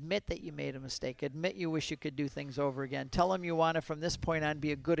with them. Admit that you made a mistake. Admit you wish you could do things over again. Tell them you want to, from this point on,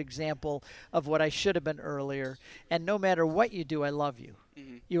 be a good example of what I should have been earlier. And no matter what you do, I love you.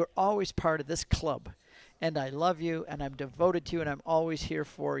 Mm-hmm. You're always part of this club. And I love you, and I'm devoted to you, and I'm always here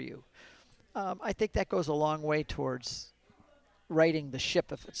for you. I think that goes a long way towards righting the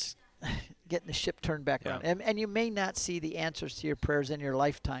ship if it's getting the ship turned back around. And you may not see the answers to your prayers in your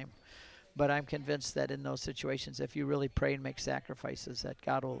lifetime, but I'm convinced that in those situations, if you really pray and make sacrifices, that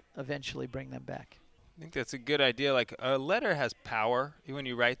God will eventually bring them back. I think that's a good idea. Like, a letter has power when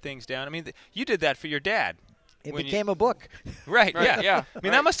you write things down. I mean, you did that for your dad. It When became a book. Right, Right, yeah. yeah, I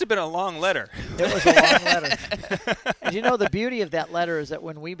mean, that must have been a long letter. It was a long letter. And you know, the beauty of that letter is that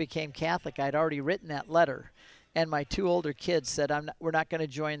when we became Catholic, I'd already written that letter. And my 2 older kids said, we're not going to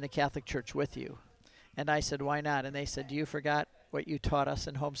join the Catholic Church with you. And I said, why not? And they said, do you forgot what you taught us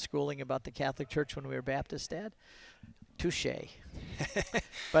in homeschooling about the Catholic Church when we were Baptist, Dad? Touché.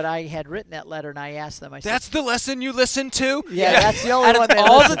 But I had written that letter, and I asked them, I said, That's the lesson you listened to? yeah, that's the only Out one of they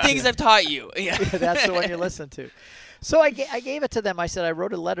all the listened things to. I've taught you. Yeah. Yeah, that's the one you listen to. So I gave it to them. I said, I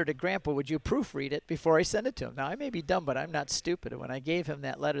wrote a letter to Grandpa. Would you proofread it before I send it to him? Now, I may be dumb, but I'm not stupid. And when I gave him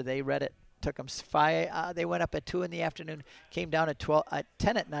that letter, they read it. Took them 5. They went up at 2 in the afternoon, came down at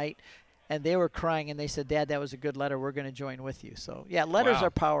 10 at night, and they were crying. And they said, Dad, that was a good letter. We're going to join with you. So, yeah, letters Wow. are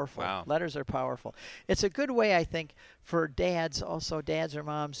powerful. Wow. Letters are powerful. It's a good way, I think, for dads, also dads or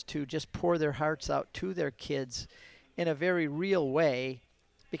moms, to just pour their hearts out to their kids in a very real way.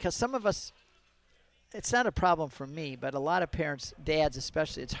 Because some of us, it's not a problem for me, but a lot of parents, dads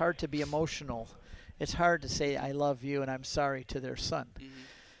especially, it's hard to be emotional. It's hard to say, I love you and I'm sorry to their son. Mhm.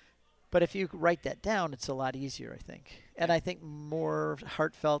 But if you write that down, it's a lot easier, I think. And I think more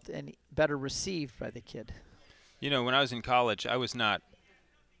heartfelt and better received by the kid. You know, when I was in college, I was not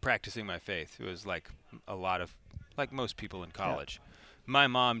practicing my faith. It was like like most people in college. My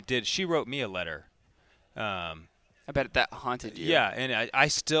mom did. She wrote me a letter. I bet that haunted you. Yeah, and I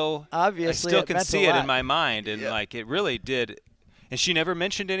still Obviously, it can meant a see it in lot. my mind, and like it really did. And she never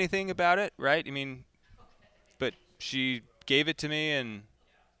mentioned anything about it, right? I mean, but she gave it to me, and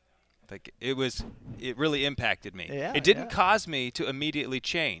like it really impacted me. Yeah, it didn't yeah. cause me to immediately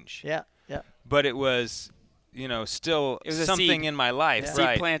change, Yeah, yeah. but it was, still It was a something seed. in my life, Yeah. Seed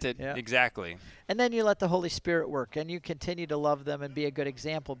right? planted. Yeah. Exactly. And then you let the Holy Spirit work, and you continue to love them and be a good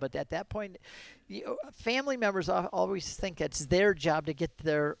example. But at that point, family members always think it's their job to get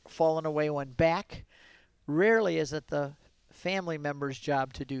their fallen away one back. Rarely is it the family member's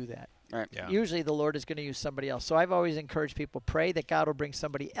job to do that. Right. Yeah. Usually the Lord is going to use somebody else. So I've always encouraged people, pray that God will bring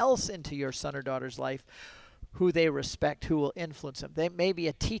somebody else into your son or daughter's life who they respect, who will influence them. They may be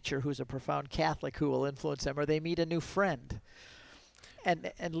a teacher who's a profound Catholic who will influence them, or they meet a new friend.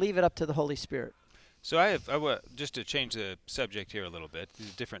 And leave it up to the Holy Spirit. So just to change the subject here a little bit,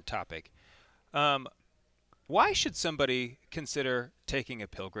 a different topic. Why should somebody consider taking a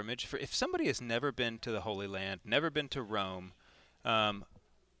pilgrimage? If somebody has never been to the Holy Land, never been to Rome,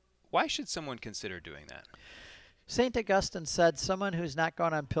 why should someone consider doing that? St. Augustine said someone who's not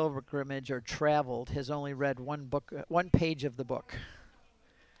gone on pilgrimage or traveled has only read one page of the book.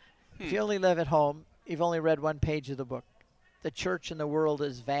 If you only live at home, you've only read one page of the book. The church and the world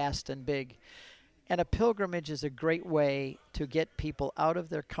is vast and big. And a pilgrimage is a great way to get people out of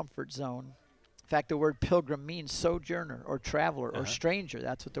their comfort zone. In fact, the word pilgrim means sojourner or traveler or stranger.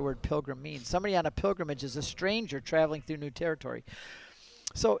 That's what the word pilgrim means. Somebody on a pilgrimage is a stranger traveling through new territory.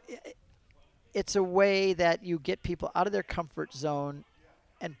 So it's a way that you get people out of their comfort zone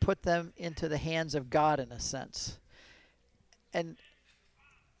and put them into the hands of God in a sense. And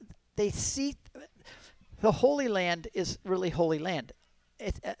they see the Holy Land is really Holy Land.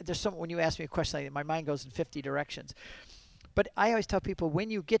 When you ask me a question like that, my mind goes in 50 directions. But I always tell people,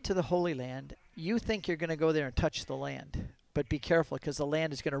 when you get to the Holy Land, you think you're going to go there and touch the land. But be careful, because the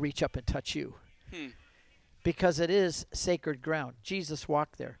land is going to reach up and touch you. Because it is sacred ground. Jesus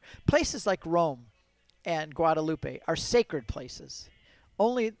walked there. Places like Rome and Guadalupe are sacred places.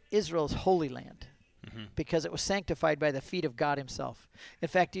 Only Israel's Holy Land, because it was sanctified by the feet of God himself. In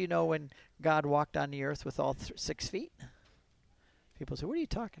fact, do you know when God walked on the earth with all 6 feet? People say, what are you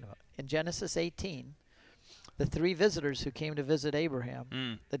talking about? In Genesis 18, the 3 visitors who came to visit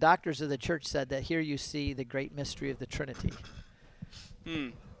Abraham, the doctors of the church said that here you see the great mystery of the Trinity.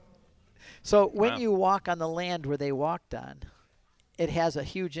 So when you walk on the land where they walked on, it has a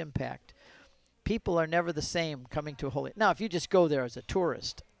huge impact. People are never the same coming to a holy. Now, if you just go there as a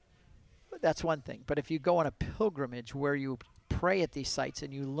tourist, that's one thing. But if you go on a pilgrimage where you pray at these sites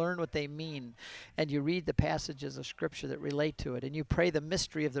and you learn what they mean and you read the passages of Scripture that relate to it and you pray the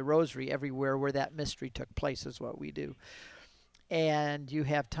mystery of the Rosary everywhere where that mystery took place is what we do. And you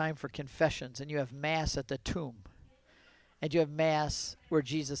have time for confessions and you have Mass at the tomb. And you have Mass where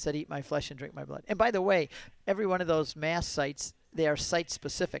Jesus said, eat my flesh and drink my blood. And by the way, every one of those Mass sites, they are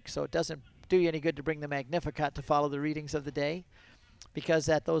site-specific, so it doesn't do you any good to bring the Magnificat to follow the readings of the day, because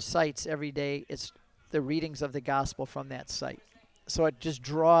at those sites every day it's the readings of the Gospel from that site. So it just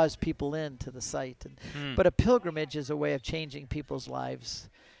draws people into the site. But a pilgrimage is a way of changing people's lives.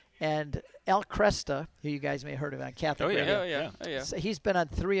 And Al Cresta, who you guys may have heard of on Catholic Radio, so he's been on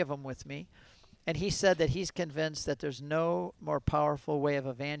 3 of them with me. And he said that he's convinced that there's no more powerful way of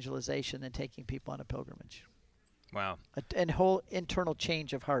evangelization than taking people on a pilgrimage. Wow. And whole internal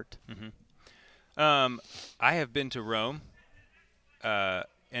change of heart. I have been to Rome,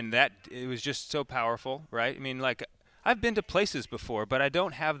 and it was just so powerful, right? I mean, like, I've been to places before, but I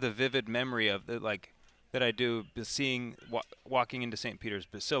don't have the vivid memory of that I do seeing walking into St. Peter's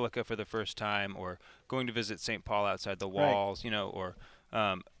Basilica for the first time, or going to visit St. Paul outside the walls, you know, or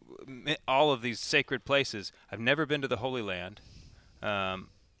all of these sacred places. I've never been to the Holy Land.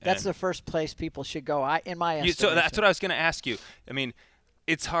 That's the first place people should go, in my estimation. So that's what I was going to ask you. I mean,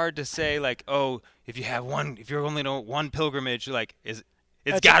 it's hard to say, like, oh, if you're only doing one pilgrimage, like, it's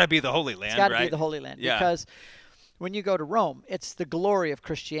got to be the Holy Land, right? It's got to be the Holy Land. Yeah. Because when you go to Rome, it's the glory of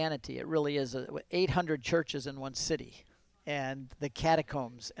Christianity. It really is 800 churches in one city, and the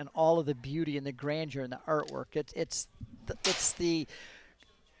catacombs, and all of the beauty and the grandeur and the artwork. It's the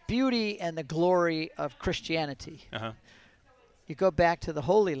beauty and the glory of Christianity. Uh-huh. You go back to the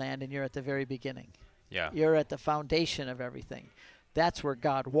Holy Land, and you're at the very beginning. Yeah. You're at the foundation of everything. That's where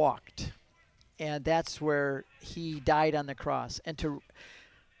God walked, and that's where he died on the cross. And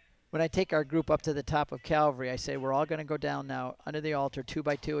when I take our group up to the top of Calvary, I say, we're all going to go down now under the altar 2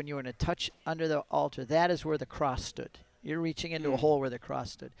 by 2, and you're going to touch under the altar. That is where the cross stood. You're reaching into a hole where the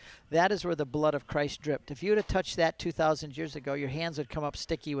cross stood. That is where the blood of Christ dripped. If you would have touched that 2,000 years ago, your hands would come up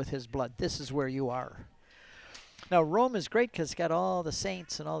sticky with his blood. This is where you are. Now, Rome is great because it's got all the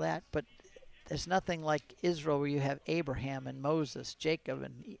saints and all that, but there's nothing like Israel where you have Abraham and Moses, Jacob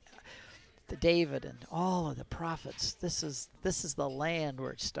and David and all of the prophets. This is the land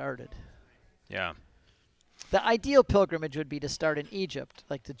where it started. Yeah. The ideal pilgrimage would be to start in Egypt,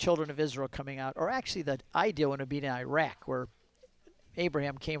 like the children of Israel coming out, or actually the ideal one would be in Iraq, where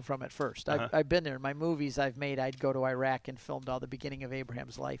Abraham came from at first. Uh-huh. I've been there. In my movies I've made, I'd go to Iraq and filmed all the beginning of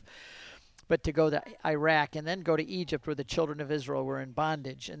Abraham's life. But to go to Iraq and then go to Egypt where the children of Israel were in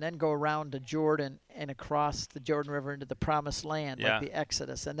bondage, and then go around to Jordan and across the Jordan River into the Promised Land, like the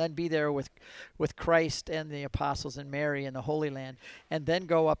Exodus, and then be there with Christ and the apostles and Mary in the Holy Land, and then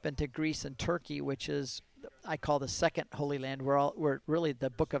go up into Greece and Turkey, which is I call the second Holy Land, where really the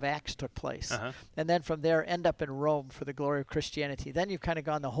book of Acts took place. Uh-huh. And then from there end up in Rome for the glory of Christianity. Then you've kind of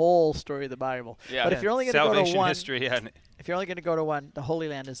gone the whole story of the Bible. Yeah. But if you're only going to go to Salvation one, history, yeah. if you're only going to go to one, the Holy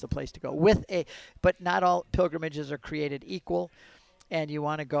Land is the place to go. But not all pilgrimages are created equal, and you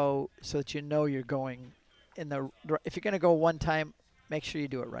want to go so that you know you're going if you're going to go one time, make sure you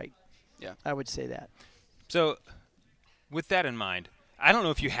do it right. Yeah. I would say that. So, with that in mind, I don't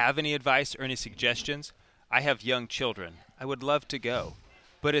know if you have any advice or any suggestions. I have young children. I would love to go,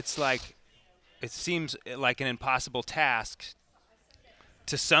 but it seems like an impossible task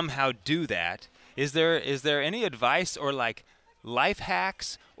to somehow do that. Is there any advice or like life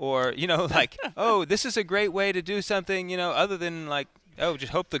hacks or, like, oh, this is a great way to do something, other than like, oh,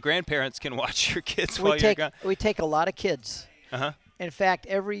 just hope the grandparents can watch your kids while you're gone? We take a lot of kids. Uh-huh. In fact,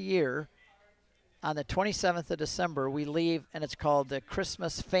 every year on the 27th of December, we leave, and it's called the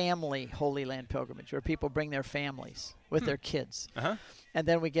Christmas Family Holy Land Pilgrimage, where people bring their families with their kids. Uh-huh. And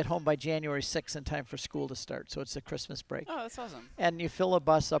then we get home by January 6th in time for school to start, so it's a Christmas break. Oh, that's awesome. And you fill a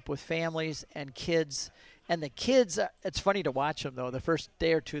bus up with families and kids. And the kids, it's funny to watch them, though. The first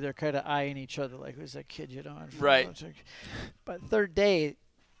day or two, they're kind of eyeing each other like, who's that kid, Right. But third day,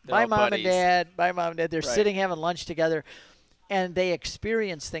 They're my all mom buddies. and dad, they're Right. sitting having lunch together. And they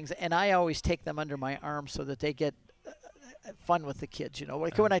experience things, and I always take them under my arm so that they get fun with the kids.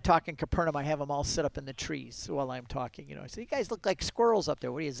 Like when I talk in Capernaum, I have them all sit up in the trees while I'm talking. I say, "You guys look like squirrels up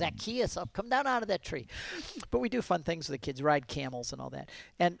there. What are you, Zacchaeus? Up, come down out of that tree." But we do fun things with the kids, ride camels and all that.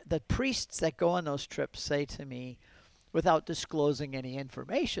 And the priests that go on those trips say to me, without disclosing any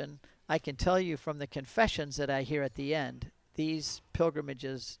information, I can tell you from the confessions that I hear at the end, these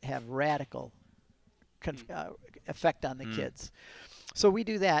pilgrimages have radical effect on the kids. So we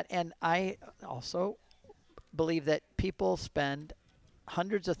do that, and I also believe that people spend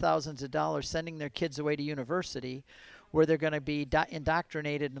hundreds of thousands of dollars sending their kids away to university where they're going to be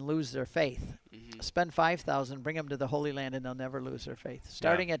indoctrinated and lose their faith. Mm-hmm. Spend $5,000, bring them to the Holy Land, and they'll never lose their faith.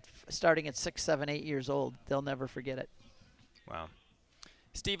 Starting at 6, 7, 8 years old, they'll never forget it. Wow.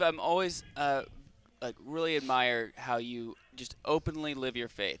 Steve, I'm always really admire how you just openly live your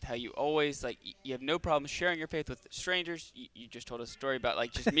faith. How you always you have no problem sharing your faith with strangers. You just told us a story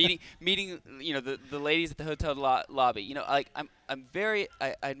about just meeting the ladies at the hotel lobby. I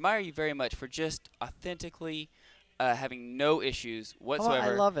admire you very much for just authentically having no issues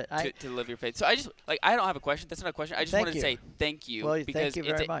whatsoever. I love it. To live your faith. So I just I don't have a question. That's not a question. I just wanted to say thank you. Well, because thank you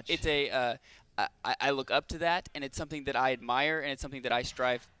very much. It's I look up to that, and it's something that I admire, and it's something that I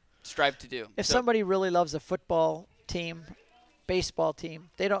strive to do. If somebody really loves a football team, baseball team,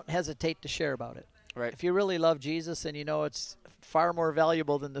 they don't hesitate to share about it. Right. If you really love Jesus and you know it's far more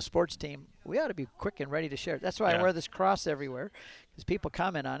valuable than the sports team, we ought to be quick and ready to share it. That's why I wear this cross everywhere, because people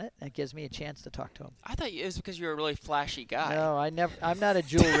comment on it, and it gives me a chance to talk to them. I thought it was because you were a really flashy guy. No, I'm not a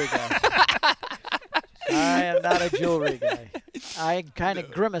jewelry guy. I am not a jewelry guy. I kind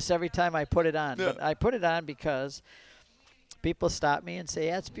of grimace every time I put it on. No. But I put it on because people stop me and say,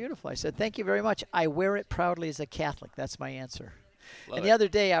 yeah, it's beautiful. I said, thank you very much. I wear it proudly as a Catholic. That's my answer. Love The other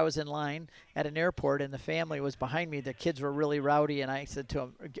day I was in line at an airport, and the family was behind me. The kids were really rowdy, and I said to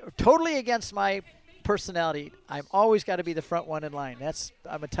them, totally against my personality, I'm always got to be the front one in line.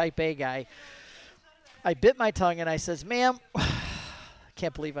 I'm a type A guy. I bit my tongue, and I says, ma'am,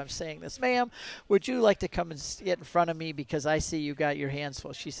 can't believe I'm saying this. Ma'am, would you like to come and get in front of me because I see you got your hands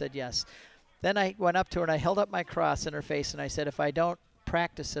full? She said yes. Then I went up to her and I held up my cross in her face and I said, if I don't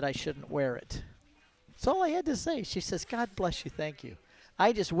practice it, I shouldn't wear it. That's all I had to say. She says, God bless you, thank you.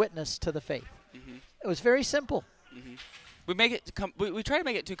 I just witnessed to the faith. Mm-hmm. It was very simple. Mm-hmm. We make it. We try to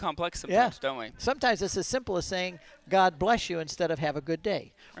make it too complex sometimes, don't we? Sometimes it's as simple as saying, God bless you instead of have a good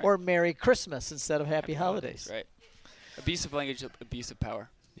day. Right. Or Merry Christmas instead of Happy Holidays. Right. Abusive language, abusive power.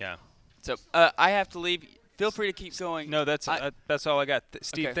 Yeah. So I have to leave. Feel free to keep going. No, that's all I got.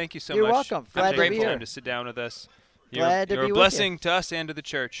 Steve, Okay. thank you so You're much. welcome. for Glad taking to be the time here. to sit down with us. Glad to you're be a with blessing to us and to the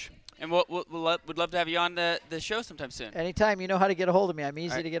church. And we'd love to have you on the show sometime soon. Anytime you know how to get a hold of me, I'm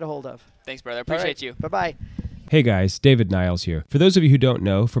easy All right. to get a hold of. Thanks, brother. Appreciate you. Bye-bye. Hey guys, David Niles here. For those of you who don't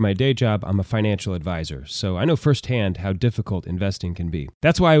know, for my day job, I'm a financial advisor, so I know firsthand how difficult investing can be.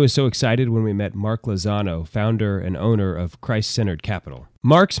 That's why I was so excited when we met Mark Lozano, founder and owner of Christ-Centered Capital.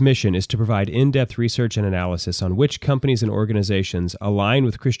 Mark's mission is to provide in-depth research and analysis on which companies and organizations align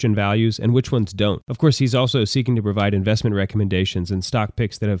with Christian values and which ones don't. Of course, he's also seeking to provide investment recommendations and stock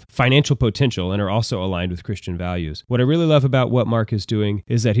picks that have financial potential and are also aligned with Christian values. What I really love about what Mark is doing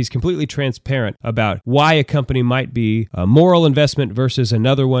is that he's completely transparent about why a company might be a moral investment versus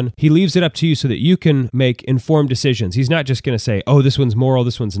another one. He leaves it up to you so that you can make informed decisions. He's not just going to say, oh, this one's moral,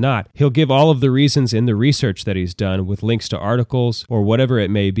 this one's not. He'll give all of the reasons in the research that he's done with links to articles or whatever it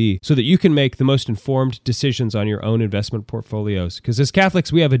may be, so that you can make the most informed decisions on your own investment portfolios. Because as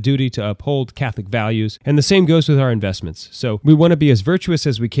Catholics, we have a duty to uphold Catholic values, and the same goes with our investments. So we want to be as virtuous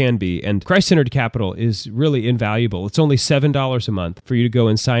as we can be, and Christ-Centered Capital is really invaluable. It's only $7 a month for you to go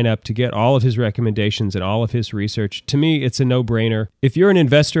and sign up to get all of his recommendations and all of his research. To me, it's a no-brainer. If you're an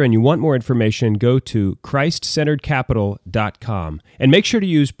investor and you want more information, go to ChristCenteredCapital.com and make sure to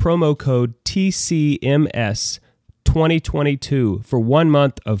use promo code TCMS 2022 for 1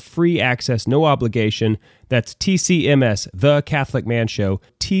 month of free access, no obligation. That's TCMS, The Catholic Man Show,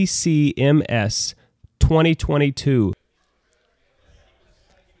 TCMS 2022.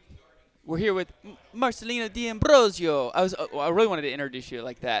 We're here with Marcelina D'Ambrosio. I really wanted to introduce you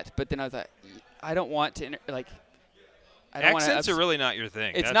like that, but then I was like, I don't want to Accents are really not your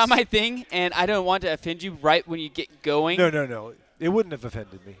thing. It's not my thing, and I don't want to offend you right when you get going. No. It wouldn't have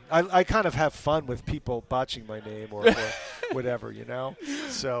offended me. I kind of have fun with people botching my name or whatever, you know.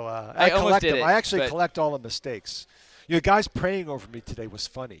 So I collect them. I actually collect all the mistakes. You know, guys praying over me today was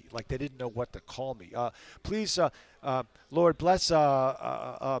funny. Like they didn't know what to call me. Please, Lord bless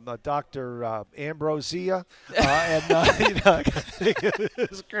Dr. Ambrosia, and you know,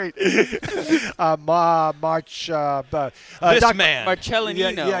 it was great. March. This man,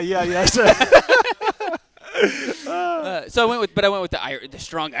 Marcellinino. Yeah. So I went with the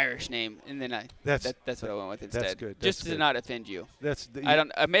strong Irish name, and then that's what I went with instead. That's good. Just to not offend you.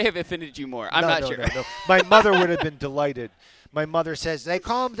 I may have offended you more. I'm not sure. No. My mother would have been delighted. My mother says they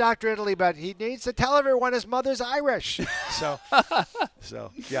call him Dr. Italy, but he needs to tell everyone his mother's Irish. So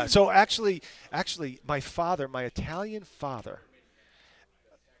yeah. So actually, my Italian father.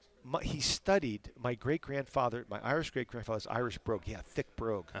 He studied my great-grandfather, my Irish great-grandfather's Irish brogue. He had thick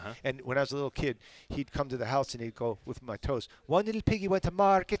brogue. Uh-huh. And when I was a little kid, he'd come to the house and he'd go with my toast. 1 little piggy went to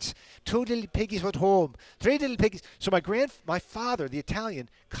market, 2 little piggies went home, 3 little piggies. So my father, the Italian,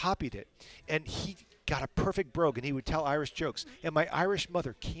 copied it. And he got a perfect brogue, and he would tell Irish jokes. And my Irish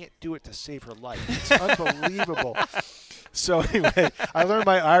mother can't do it to save her life. It's unbelievable. So anyway, I learned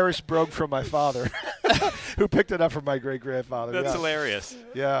my Irish brogue from my father, who picked it up from my great-grandfather. That's hilarious.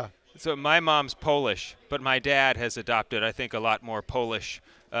 Yeah. So my mom's Polish, but my dad has adopted, I think, a lot more Polish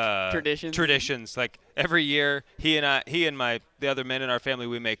traditions. Like every year, he and the other men in our family,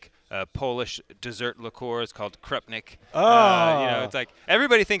 we make Polish dessert liqueurs called krupnik. Oh. It's like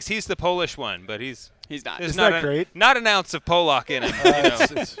everybody thinks he's the Polish one, but he's not. There's Isn't that great? Not an ounce of Polak in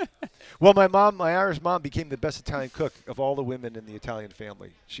him. Well, my Irish mom became the best Italian cook of all the women in the Italian family.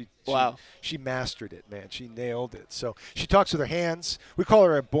 Wow. She mastered it, man. She nailed it. So she talks with her hands. We call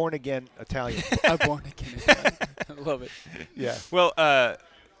her a born-again Italian. A born-again Italian. I love it. Yeah. Well,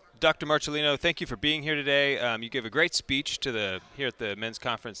 Dr. Marcellino, thank you for being here today. You gave a great speech here at the men's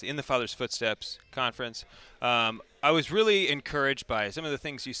conference, In the Father's Footsteps conference. I was really encouraged by some of the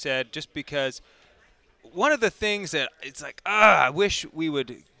things you said, just because one of the things that it's like, I wish we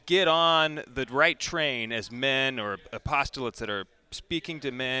would get on the right train as men or apostolates that are speaking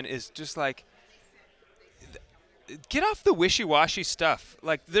to men is just like, get off the wishy-washy stuff.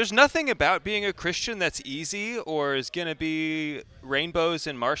 Like, there's nothing about being a Christian that's easy or is going to be rainbows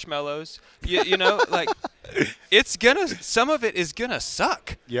and marshmallows. You know, like, some of it is going to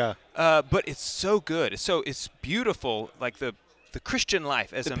suck. Yeah. But it's so good. It's beautiful, like the Christian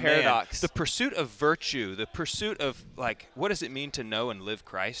life as a paradox. man. The pursuit of virtue, the pursuit of, like, what does it mean to know and live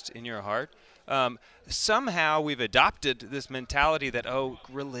Christ in your heart? Somehow we've adopted this mentality that,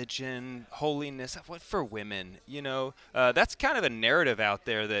 religion, holiness, what for women, you know? That's kind of a narrative out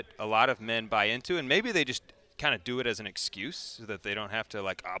there that a lot of men buy into, and maybe they just kind of do it as an excuse so that they don't have to,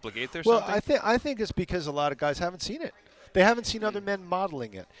 like, obligate their something. Well, I think it's because a lot of guys haven't seen it. They haven't seen other men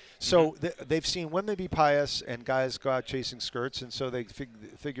modeling it. So they've seen women be pious and guys go out chasing skirts, and so they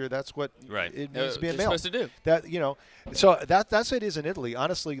figure that's what it means to be a male. Supposed to do. That, you know, so that's what it is in Italy.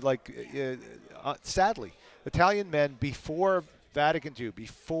 Honestly, like, sadly, Italian men before Vatican II,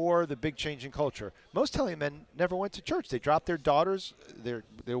 before the big change in culture, most Italian men never went to church. They dropped their daughters,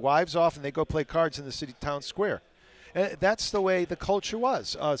 their wives off, and they go play cards in the city town square. And that's the way the culture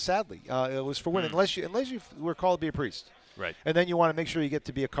was. Sadly, it was for women, unless you were called to be a priest. Right. And then you want to make sure you get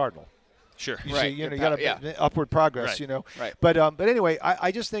to be a cardinal. Sure. Right. You got to upward progress. Right. You know. Right. But anyway,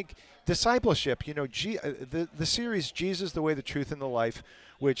 I just think discipleship. You know, the series Jesus, the Way, the Truth, and the Life,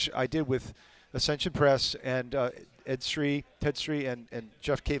 which I did with Ascension Press and Ted Sri, and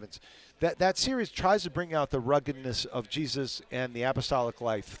Jeff Cavins. That series tries to bring out the ruggedness of Jesus and the apostolic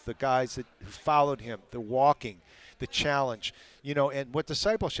life, the guys who followed him, the walking, the challenge, you know, and what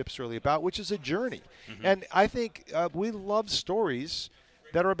discipleship's really about, which is a journey. Mm-hmm. And I think we love stories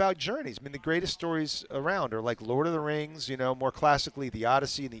that are about journeys. I mean, the greatest stories around are like Lord of the Rings, you know, more classically, the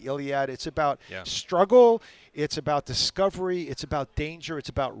Odyssey and the Iliad. It's about struggle. It's about discovery. It's about danger. It's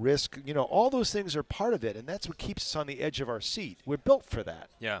about risk. You know, all those things are part of it, and that's what keeps us on the edge of our seat. We're built for that.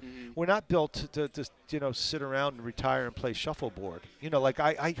 Yeah. Mm-hmm. We're not built to you know, sit around and retire and play shuffleboard. You know, like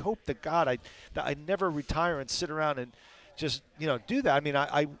I hope to God I never retire and sit around and just, you know, do that. I mean,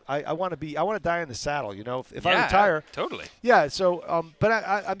 I want to die in the saddle, you know, if I retire. Totally. Yeah. So, but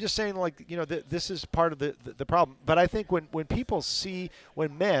I'm just saying, like, you know, this is part of the problem. But I think when people see,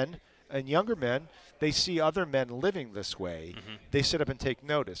 when men and younger men, they see other men living this way, they sit up and take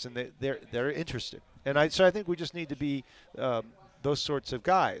notice, and they're interested. And so I think we just need to be those sorts of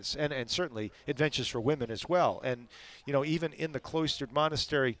guys, and certainly adventures for women as well. And, you know, even in the cloistered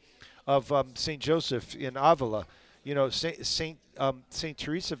monastery of St. Joseph in Avila, you know, Saint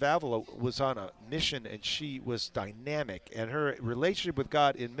Teresa of Avila was on a mission, and she was dynamic, and her relationship with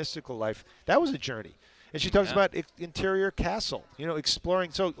God in mystical life, that was a journey. And she talks about interior castle, you know,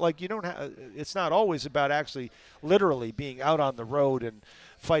 exploring. So, like, you don't have, it's not always about actually literally being out on the road and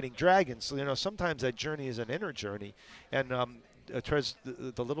fighting dragons. So, you know, sometimes that journey is an inner journey. And Therese,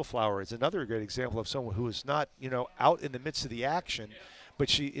 the Little Flower is another great example of someone who is not, you know, out in the midst of the action, but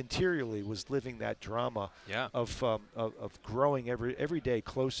she interiorly was living that drama of growing every day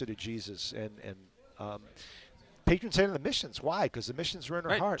closer to Jesus, and patron saint of the missions. Why? Because the missions were in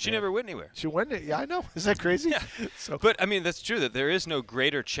her heart. She man. never went anywhere. She went. Yeah, I know. Is that crazy? Yeah. So, but I mean, that's true. That there is no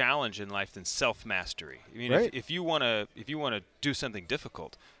greater challenge in life than self-mastery. I mean, if you want to do something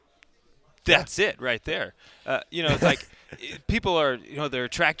difficult, that's it right there. You know, like people are, you know, they're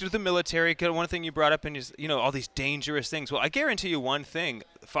attracted to the military. One thing you brought up is, you know, all these dangerous things. Well, I guarantee you one thing: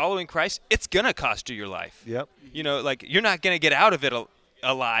 following Christ, it's gonna cost you your life. Yep. You know, like you're not gonna get out of it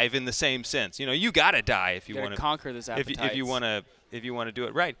alive in the same sense. You know, you gotta die if you want to conquer this appetite. If you want to do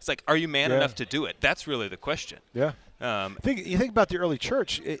it right. It's like, are you man enough to do it? That's really the question. Yeah. You think about the early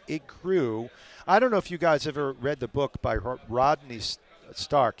church. It grew. I don't know if you guys ever read the book by Rodney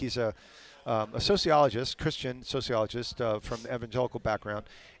Stark. He's a sociologist, Christian sociologist from evangelical background,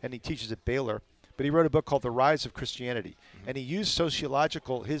 and he teaches at Baylor. But he wrote a book called The Rise of Christianity, and he used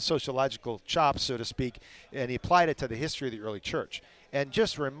his sociological chops, so to speak, and he applied it to the history of the early church. And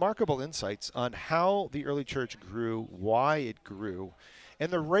just remarkable insights on how the early church grew, why it grew,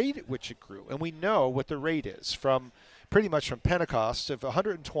 and the rate at which it grew. And we know what the rate is pretty much from Pentecost of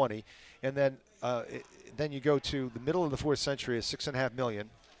 120, and then you go to the middle of the 4th century is 6.5 million.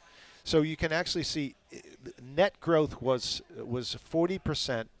 So you can actually see net growth was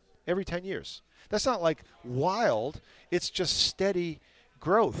 40% every 10 years. That's not like wild. It's just steady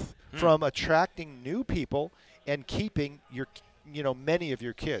growth from attracting new people and keeping many of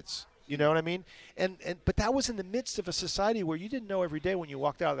your kids. You know what I mean? But that was in the midst of a society where you didn't know every day when you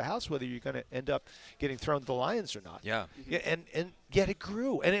walked out of the house whether you're going to end up getting thrown to the lions or not. Yeah. And yet it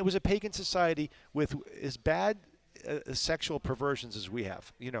grew. And it was a pagan society with as bad sexual perversions as we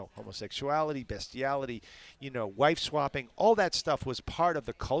have. Homosexuality, bestiality, wife swapping, all that stuff was part of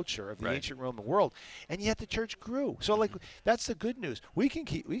the culture of the ancient Roman world. And yet the church grew. So that's the good news. We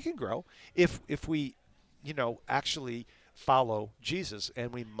can grow if we, actually follow Jesus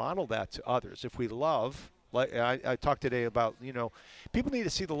and we model that to others. If we love, like I talked today about, people need to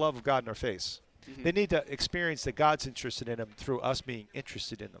see the love of God in our face. Mm-hmm. They need to experience that God's interested in them through us being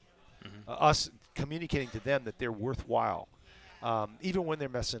interested in them. Mm-hmm. Us communicating to them that they're worthwhile, even when they're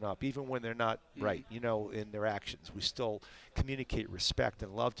messing up, even when they're not right, in their actions. We still communicate respect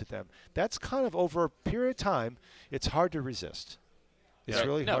and love to them. That's kind of over a period of time, it's hard to resist. It's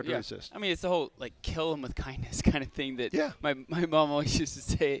really hard to resist. I mean, it's the whole, kill them with kindness kind of thing that my mom always used to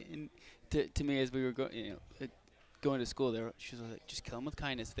say to me as we were going to school. She was like, just kill them with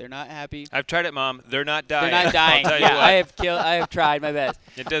kindness. If they're not happy. I've tried it, Mom. They're not dying. They're not dying. I'll tell you what. I have tried my best.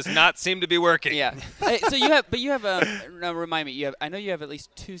 It does not seem to be working. Yeah. So you have now remind me, I know you have at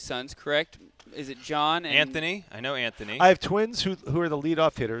least 2 sons, correct? Is it John and Anthony? I know Anthony. I have twins who are the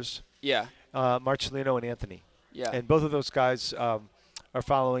leadoff hitters. Yeah. Marcelino and Anthony. Yeah. And both of those guys are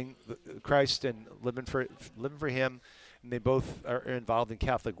following Christ and living for Him, and they both are involved in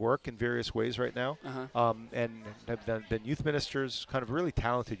Catholic work in various ways right now, and have been youth ministers, kind of really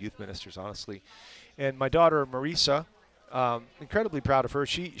talented youth ministers, honestly. And my daughter Marisa, incredibly proud of her.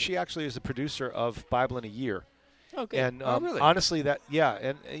 She actually is the producer of Bible in a Year. Okay. And really? honestly,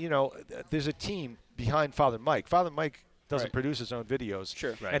 there's a team behind Father Mike. Father Mike doesn't produce his own videos.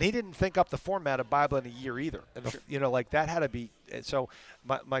 Sure. Right. And he didn't think up the format of Bible in a Year either. And that had to be. So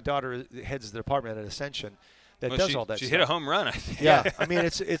my daughter heads the department at Ascension that does all that she stuff. hit a home run, I think. Yeah. I mean,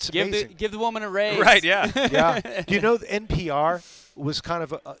 it's amazing. Give the woman a raise. Right, yeah. Yeah. Do you know NPR was kind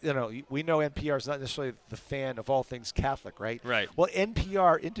of, we know NPR is not necessarily the fan of all things Catholic, right? Right. Well,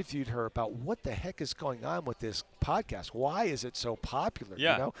 NPR interviewed her about what the heck is going on with this podcast. Why is it so popular?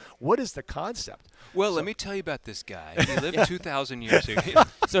 Yeah. What is the concept? Well, let me tell you about this guy. He lived 2,000 years ago.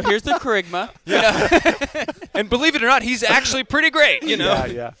 So here's the charisma. And believe it or not, he's actually pretty great,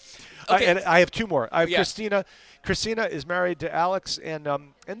 Yeah. Okay. And I have 2 more. I have Yeah. Christina. Christina is married to Alex, and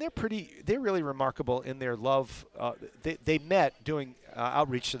they're really remarkable in their love. They met doing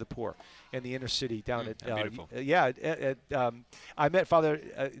outreach to the poor in the inner city down at beautiful. I met Father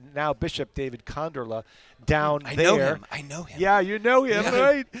now Bishop David Condorla down I there. I know him. Yeah, you know him,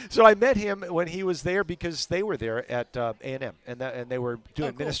 right? So I met him when he was there because they were there at A&M, and they were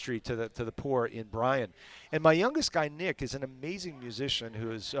doing ministry to the poor in Bryan. And my youngest guy, Nick, is an amazing musician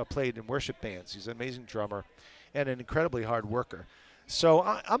who has played in worship bands. He's an amazing drummer and an incredibly hard worker. So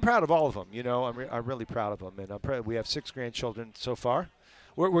I'm proud of all of them. I'm really proud of them. And we have 6 grandchildren so far.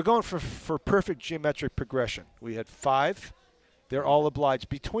 We're going for perfect geometric progression. We had 5. They're all obliged.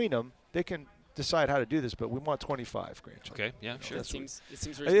 Between them, they can decide how to do this, but we want 25 grandchildren. Okay, yeah, sure. It seems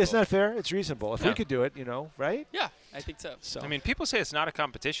reasonable. Isn't that fair? It's reasonable. If we could do it, right? Yeah, I think so. I mean, people say it's not a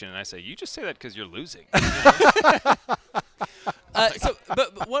competition, and I say, you just say that because you're losing. But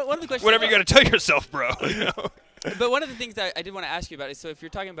one of the questions. Whatever you got to tell yourself, bro. But one of the things that I did want to ask you about is, so if you're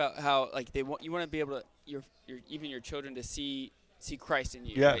talking about how you want to be able to even your children to see Christ in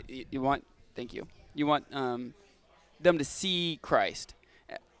you. Yeah. Right? You want them to see Christ.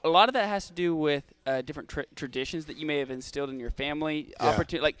 A lot of that has to do with different traditions that you may have instilled in your family.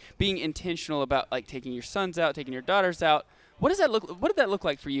 Like being intentional about taking your sons out, taking your daughters out. What did that look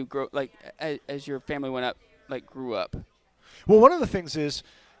like for you? As your family grew up. Well, one of the things is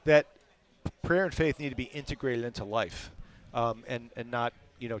that prayer and faith need to be integrated into life, and not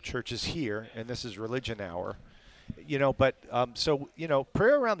churches here, and this is religion hour. But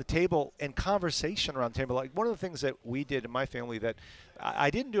prayer around the table and conversation around the table. Like one of the things that we did in my family that I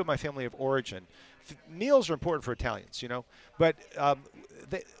didn't do in my family of origin. Meals are important for Italians, but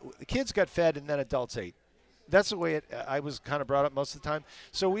the kids got fed and then adults ate. That's the way I was kind of brought up most of the time.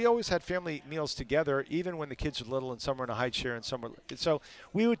 So we always had family meals together, even when the kids were little and some were in a high chair and some were. So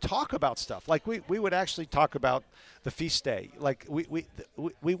we would talk about stuff. Like we would actually talk about the feast day. Like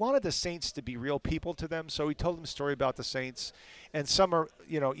we wanted the saints to be real people to them. So we told them a story about the saints, and some are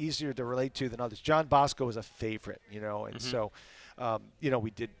easier to relate to than others. John Bosco was a favorite, and so.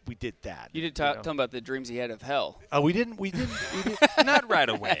 we did that. You did tell him about the dreams he had of hell. We didn't. Not right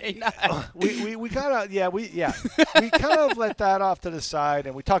away. we kind of we kind of let that off to the side,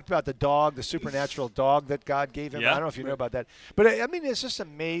 and we talked about the dog, the supernatural dog that God gave him. Yeah. I don't know if you know about that, but I mean, it's just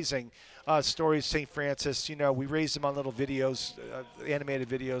amazing stories. St. Francis, we raised him on little videos, animated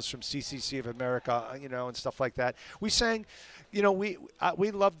videos from CCC of America, and stuff like that. We sang, we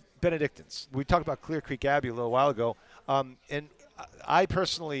love Benedictines. We talked about Clear Creek Abbey a little while ago, and I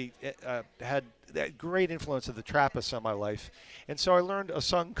personally had that great influence of the Trappists on my life. And so I learned a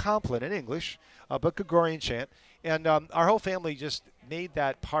song Compline in English, but Gregorian chant. And our whole family just made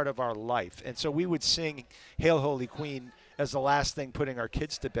that part of our life. And so we would sing Hail Holy Queen as the last thing putting our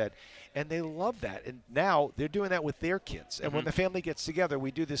kids to bed. And they love that. And now they're doing that with their kids. And when the family gets together,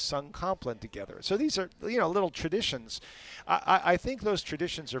 we do this sung Compline together. So these are, little traditions. I think those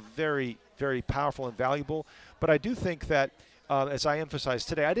traditions are very, very powerful and valuable. But I do think that as I emphasized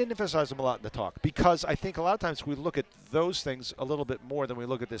today, I didn't emphasize them a lot in the talk because I think a lot of times we look at those things a little bit more than we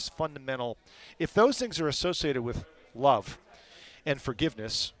look at this fundamental. If those things are associated with love and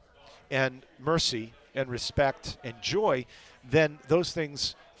forgiveness and mercy and respect and joy, then those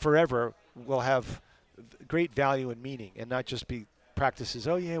things forever will have great value and meaning and not just be practices.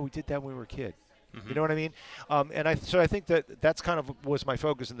 Oh, yeah, we did that when we were a kid. Mm-hmm. You know what I mean? So I think that's kind of was my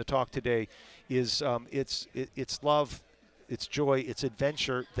focus in the talk today is it's love, it's joy, it's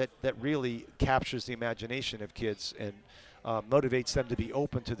adventure that really captures the imagination of kids and motivates them to be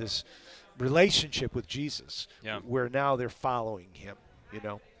open to this relationship with Jesus, where now they're following him,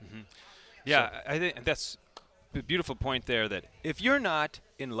 Mm-hmm. Yeah, so. I think that's a beautiful point there, that if you're not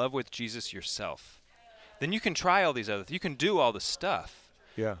in love with Jesus yourself, then you can try all these other things. You can do all the stuff,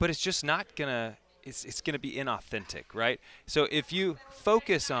 but it's just not going to – it's going to be inauthentic, right? So if you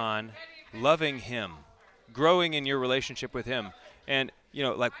focus on loving him, growing in your relationship with him, and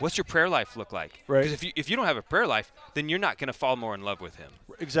what's your prayer life look like? Right. Because if you don't have a prayer life, then you're not going to fall more in love with him.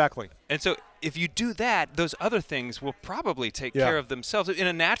 Exactly. And so if you do that, those other things will probably take care of themselves in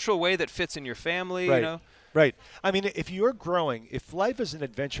a natural way that fits in your family. Right. Right. I mean, if you're growing, if life is an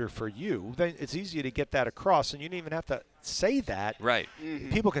adventure for you, then it's easy to get that across, and you don't even have to say that. Right. Mm-hmm.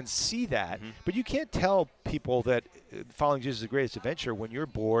 People can see that, but you can't tell people that following Jesus is the greatest adventure when you're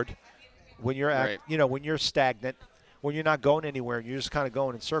bored, when you're when you're stagnant, when you're not going anywhere and you're just kind of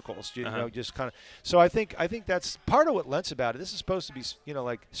going in circles, just kind of. So I think that's part of what Lent's about. This is supposed to be,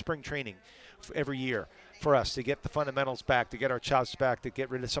 like spring training every year for us to get the fundamentals back, to get our chops back, to get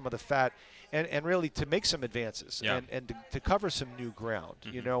rid of some of the fat, and really to make some advances and to cover some new ground.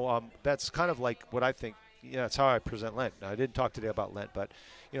 Mm-hmm. That's kind of like what I think. That's how I present Lent. Now, I didn't talk today about Lent, but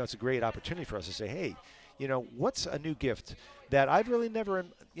it's a great opportunity for us to say, hey, what's a new gift that I've really never,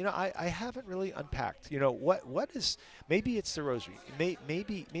 I haven't really unpacked. What is, maybe it's the rosary.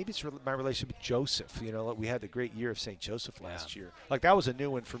 Maybe it's my relationship with Joseph. We had the great year of St. Joseph last year. Like, that was a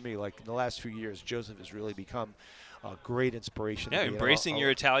new one for me. Like, in the last few years, Joseph has really become a great inspiration. Yeah, embracing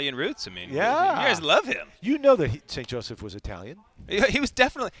your Italian roots. I mean, you yeah. guys love him. You know that St. Joseph was Italian. He was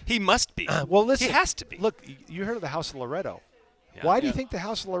definitely, he must be. Well, listen. He has to be. Look, you heard of the House of Loreto. Yeah, Why do you think the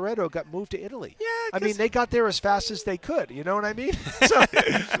House of Loreto got moved to Italy? Yeah, I mean, they got there as fast as they could. You know what I mean? So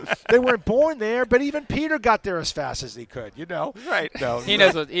they weren't born there, but even Peter got there as fast as he could. Right? No, he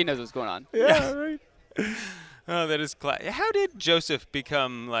knows what's going on. Yeah, right. Oh, that is how did Joseph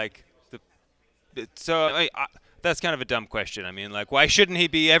become like the? So that's kind of a dumb question. I mean, like, why shouldn't he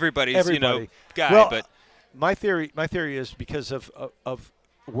be everybody's guy? Well, but my theory is because of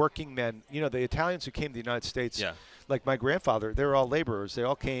working men. The Italians who came to the United States. Yeah. Like my grandfather, they were all laborers. They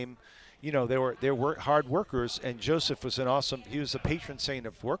all came, they were hard workers, and Joseph was he was a patron saint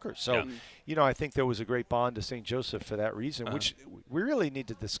of workers. So, I think there was a great bond to St. Joseph for that reason, which we really need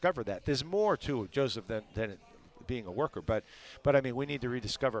to discover that. There's more to Joseph than being a worker, but I mean, we need to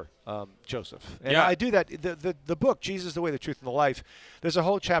rediscover Joseph. And I do that. The book, Jesus, the Way, the Truth, and the Life, there's a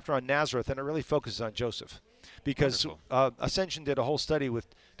whole chapter on Nazareth, and it really focuses on Joseph. Because Ascension did a whole study with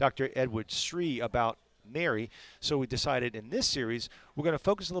Dr. Edward Sri about Mary, so we decided in this series we're going to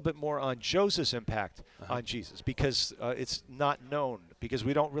focus a little bit more on Joseph's impact on Jesus, because it's not known, because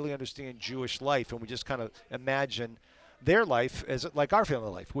we don't really understand Jewish life, and we just kind of imagine their life as like our family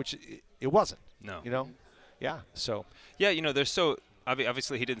life, which it wasn't. No. Yeah. So. Yeah, there's so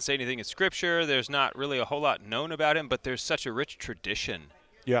obviously he didn't say anything in Scripture. There's not really a whole lot known about him, but there's such a rich tradition.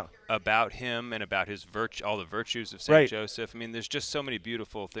 Yeah. About him and about his all the virtues of St. Joseph. I mean, there's just so many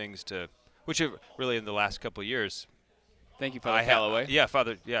beautiful things which have really in the last couple of years. Thank you, Father Calloway. Yeah,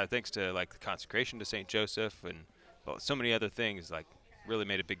 Father. Yeah, thanks to like the consecration to St. Joseph and so many other things. Like really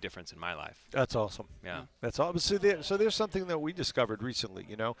made a big difference in my life. That's awesome. Yeah. That's all. So there's something that we discovered recently,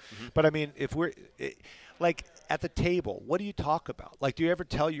 Mm-hmm. But I mean, if like at the table, what do you talk about? Like, do you ever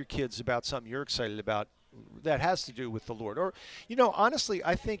tell your kids about something you're excited about that has to do with the Lord? Or, honestly,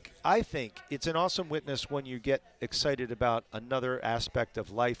 I think it's an awesome witness when you get excited about another aspect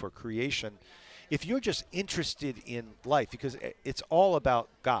of life or creation. If you're just interested in life, because it's all about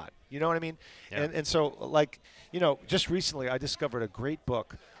God, you know what I mean? Yeah. And so, like, just recently I discovered a great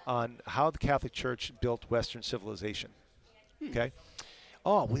book on how the Catholic Church built Western civilization. Okay?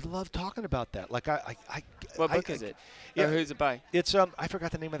 Oh, we love talking about that. Like, What book is it? Or who's it by? It's I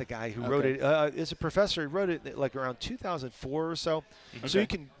forgot the name of the guy who wrote it. It's a professor. He wrote it like around 2004 or so. Mm-hmm. So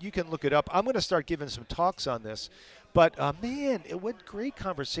you can look it up. I'm going to start giving some talks on this. But man, what great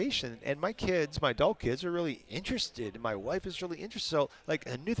conversation! And my adult kids, are really interested. And my wife is really interested. So, like,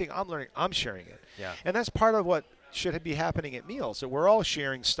 a new thing I'm learning, I'm sharing it. Yeah. And that's part of what should be happening at meals. So we're all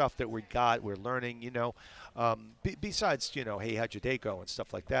sharing stuff that we're learning. Besides, hey, how'd your day go and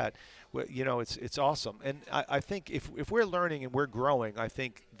stuff like that. It's awesome. And I think if we're learning and we're growing, I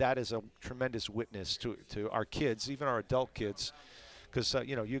think that is a tremendous witness to our kids, even our adult kids, because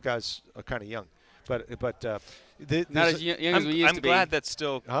you guys are kind of young. But Not as young as we used to I'm be. glad that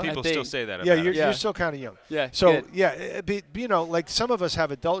still people still say that about us. You're still kind of young. Yeah. So good. like some of us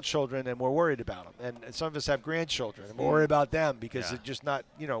have adult children and we're worried about them, and some of us have grandchildren and we're worried about them because they're just not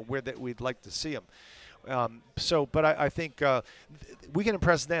where that we'd like to see them. But I think we can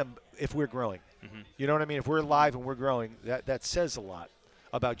impress them if we're growing. Mm-hmm. You know what I mean? If we're alive and we're growing, that says a lot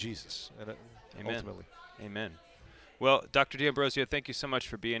about Jesus. And Amen. Ultimately. Amen. Well, Dr. D'Ambrosio, thank you so much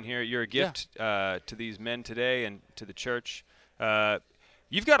for being here. You're a gift to these men today and to the church.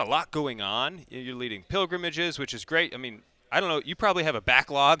 You've got a lot going on. You're leading pilgrimages, which is great. I mean, I don't know. You probably have a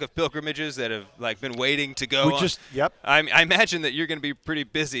backlog of pilgrimages that have been waiting to go. Yep. I imagine that you're going to be pretty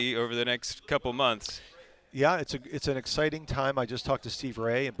busy over the next couple months. Yeah, it's an exciting time. I just talked to Steve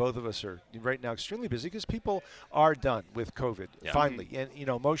Ray, and both of us are right now extremely busy because people are done with COVID finally, and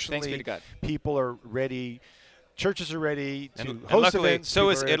emotionally, Thanks be to God. people are ready. Churches are ready to And host luckily, events. so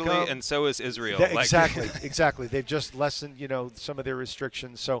is people are ready to Italy, come. and so is Israel. Exactly. They've just lessened, some of their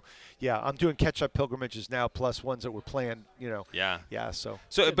restrictions. So, yeah, I'm doing catch-up pilgrimages now, plus ones that were planned. Yeah. Yeah. So,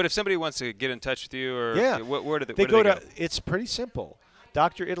 but if somebody wants to get in touch with you, or where do they go? It's pretty simple.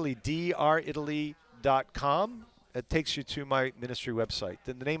 Dr. Italy, dritaly.com. It takes you to my ministry website.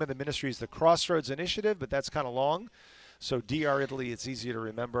 The name of the ministry is the Crossroads Initiative, but that's kind of long. So DR Italy, it's easier to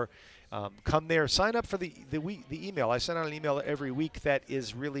remember. Come there, sign up for the email. I send out an email every week that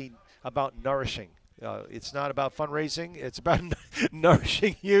is really about nourishing. It's not about fundraising. It's about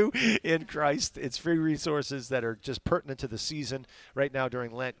nourishing you in Christ. It's free resources that are just pertinent to the season right now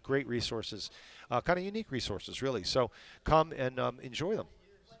during Lent. Great resources, kind of unique resources, really. So come and enjoy them.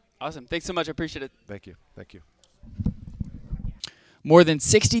 Awesome. Thanks so much. I appreciate it. Thank you. More than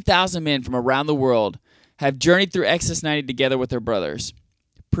 60,000 men from around the world have journeyed through Exodus 90 together with their brothers.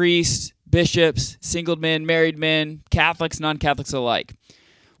 Priests, bishops, single men, married men, Catholics, non-Catholics alike.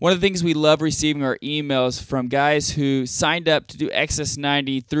 One of the things we love receiving are emails from guys who signed up to do Exodus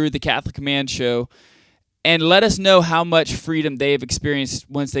 90 through the Catholic Command Show and let us know how much freedom they have experienced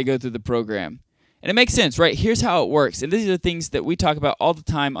once they go through the program. And it makes sense, right? Here's how it works. And these are the things that we talk about all the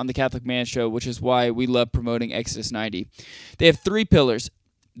time on the Catholic Man Show, which is why we love promoting Exodus 90. They have three pillars: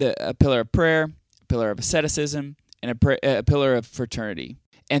 a pillar of prayer, a pillar of asceticism, and a pillar of fraternity.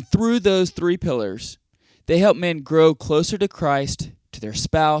 And through those three pillars, they help men grow closer to Christ, to their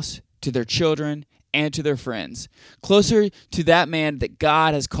spouse, to their children, and to their friends. Closer to that man that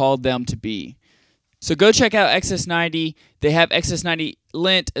God has called them to be. So go check out Exodus 90. They have Exodus 90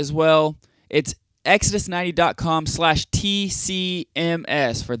 Lent as well. It's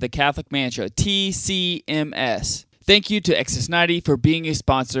exodus90.com/TCMS for the Catholic Man Show. TCMS. Thank you to Exodus 90 for being a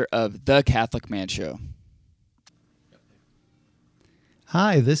sponsor of the Catholic Man Show.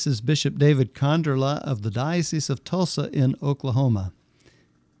 Hi, this is Bishop David Konderla of the Diocese of Tulsa in Oklahoma.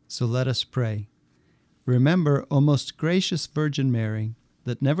 So let us pray. Remember, O most gracious Virgin Mary,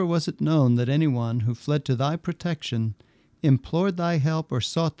 that never was it known that anyone who fled to thy protection, implored thy help, or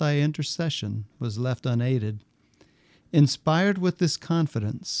sought thy intercession was left unaided. Inspired with this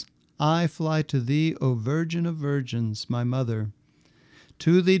confidence, I fly to thee, O Virgin of Virgins, my Mother.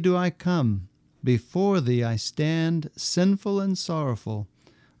 To thee do I come, before thee I stand, sinful and sorrowful.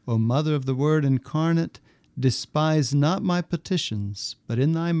 O Mother of the Word incarnate, despise not my petitions, but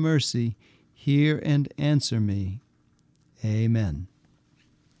in thy mercy hear and answer me. Amen.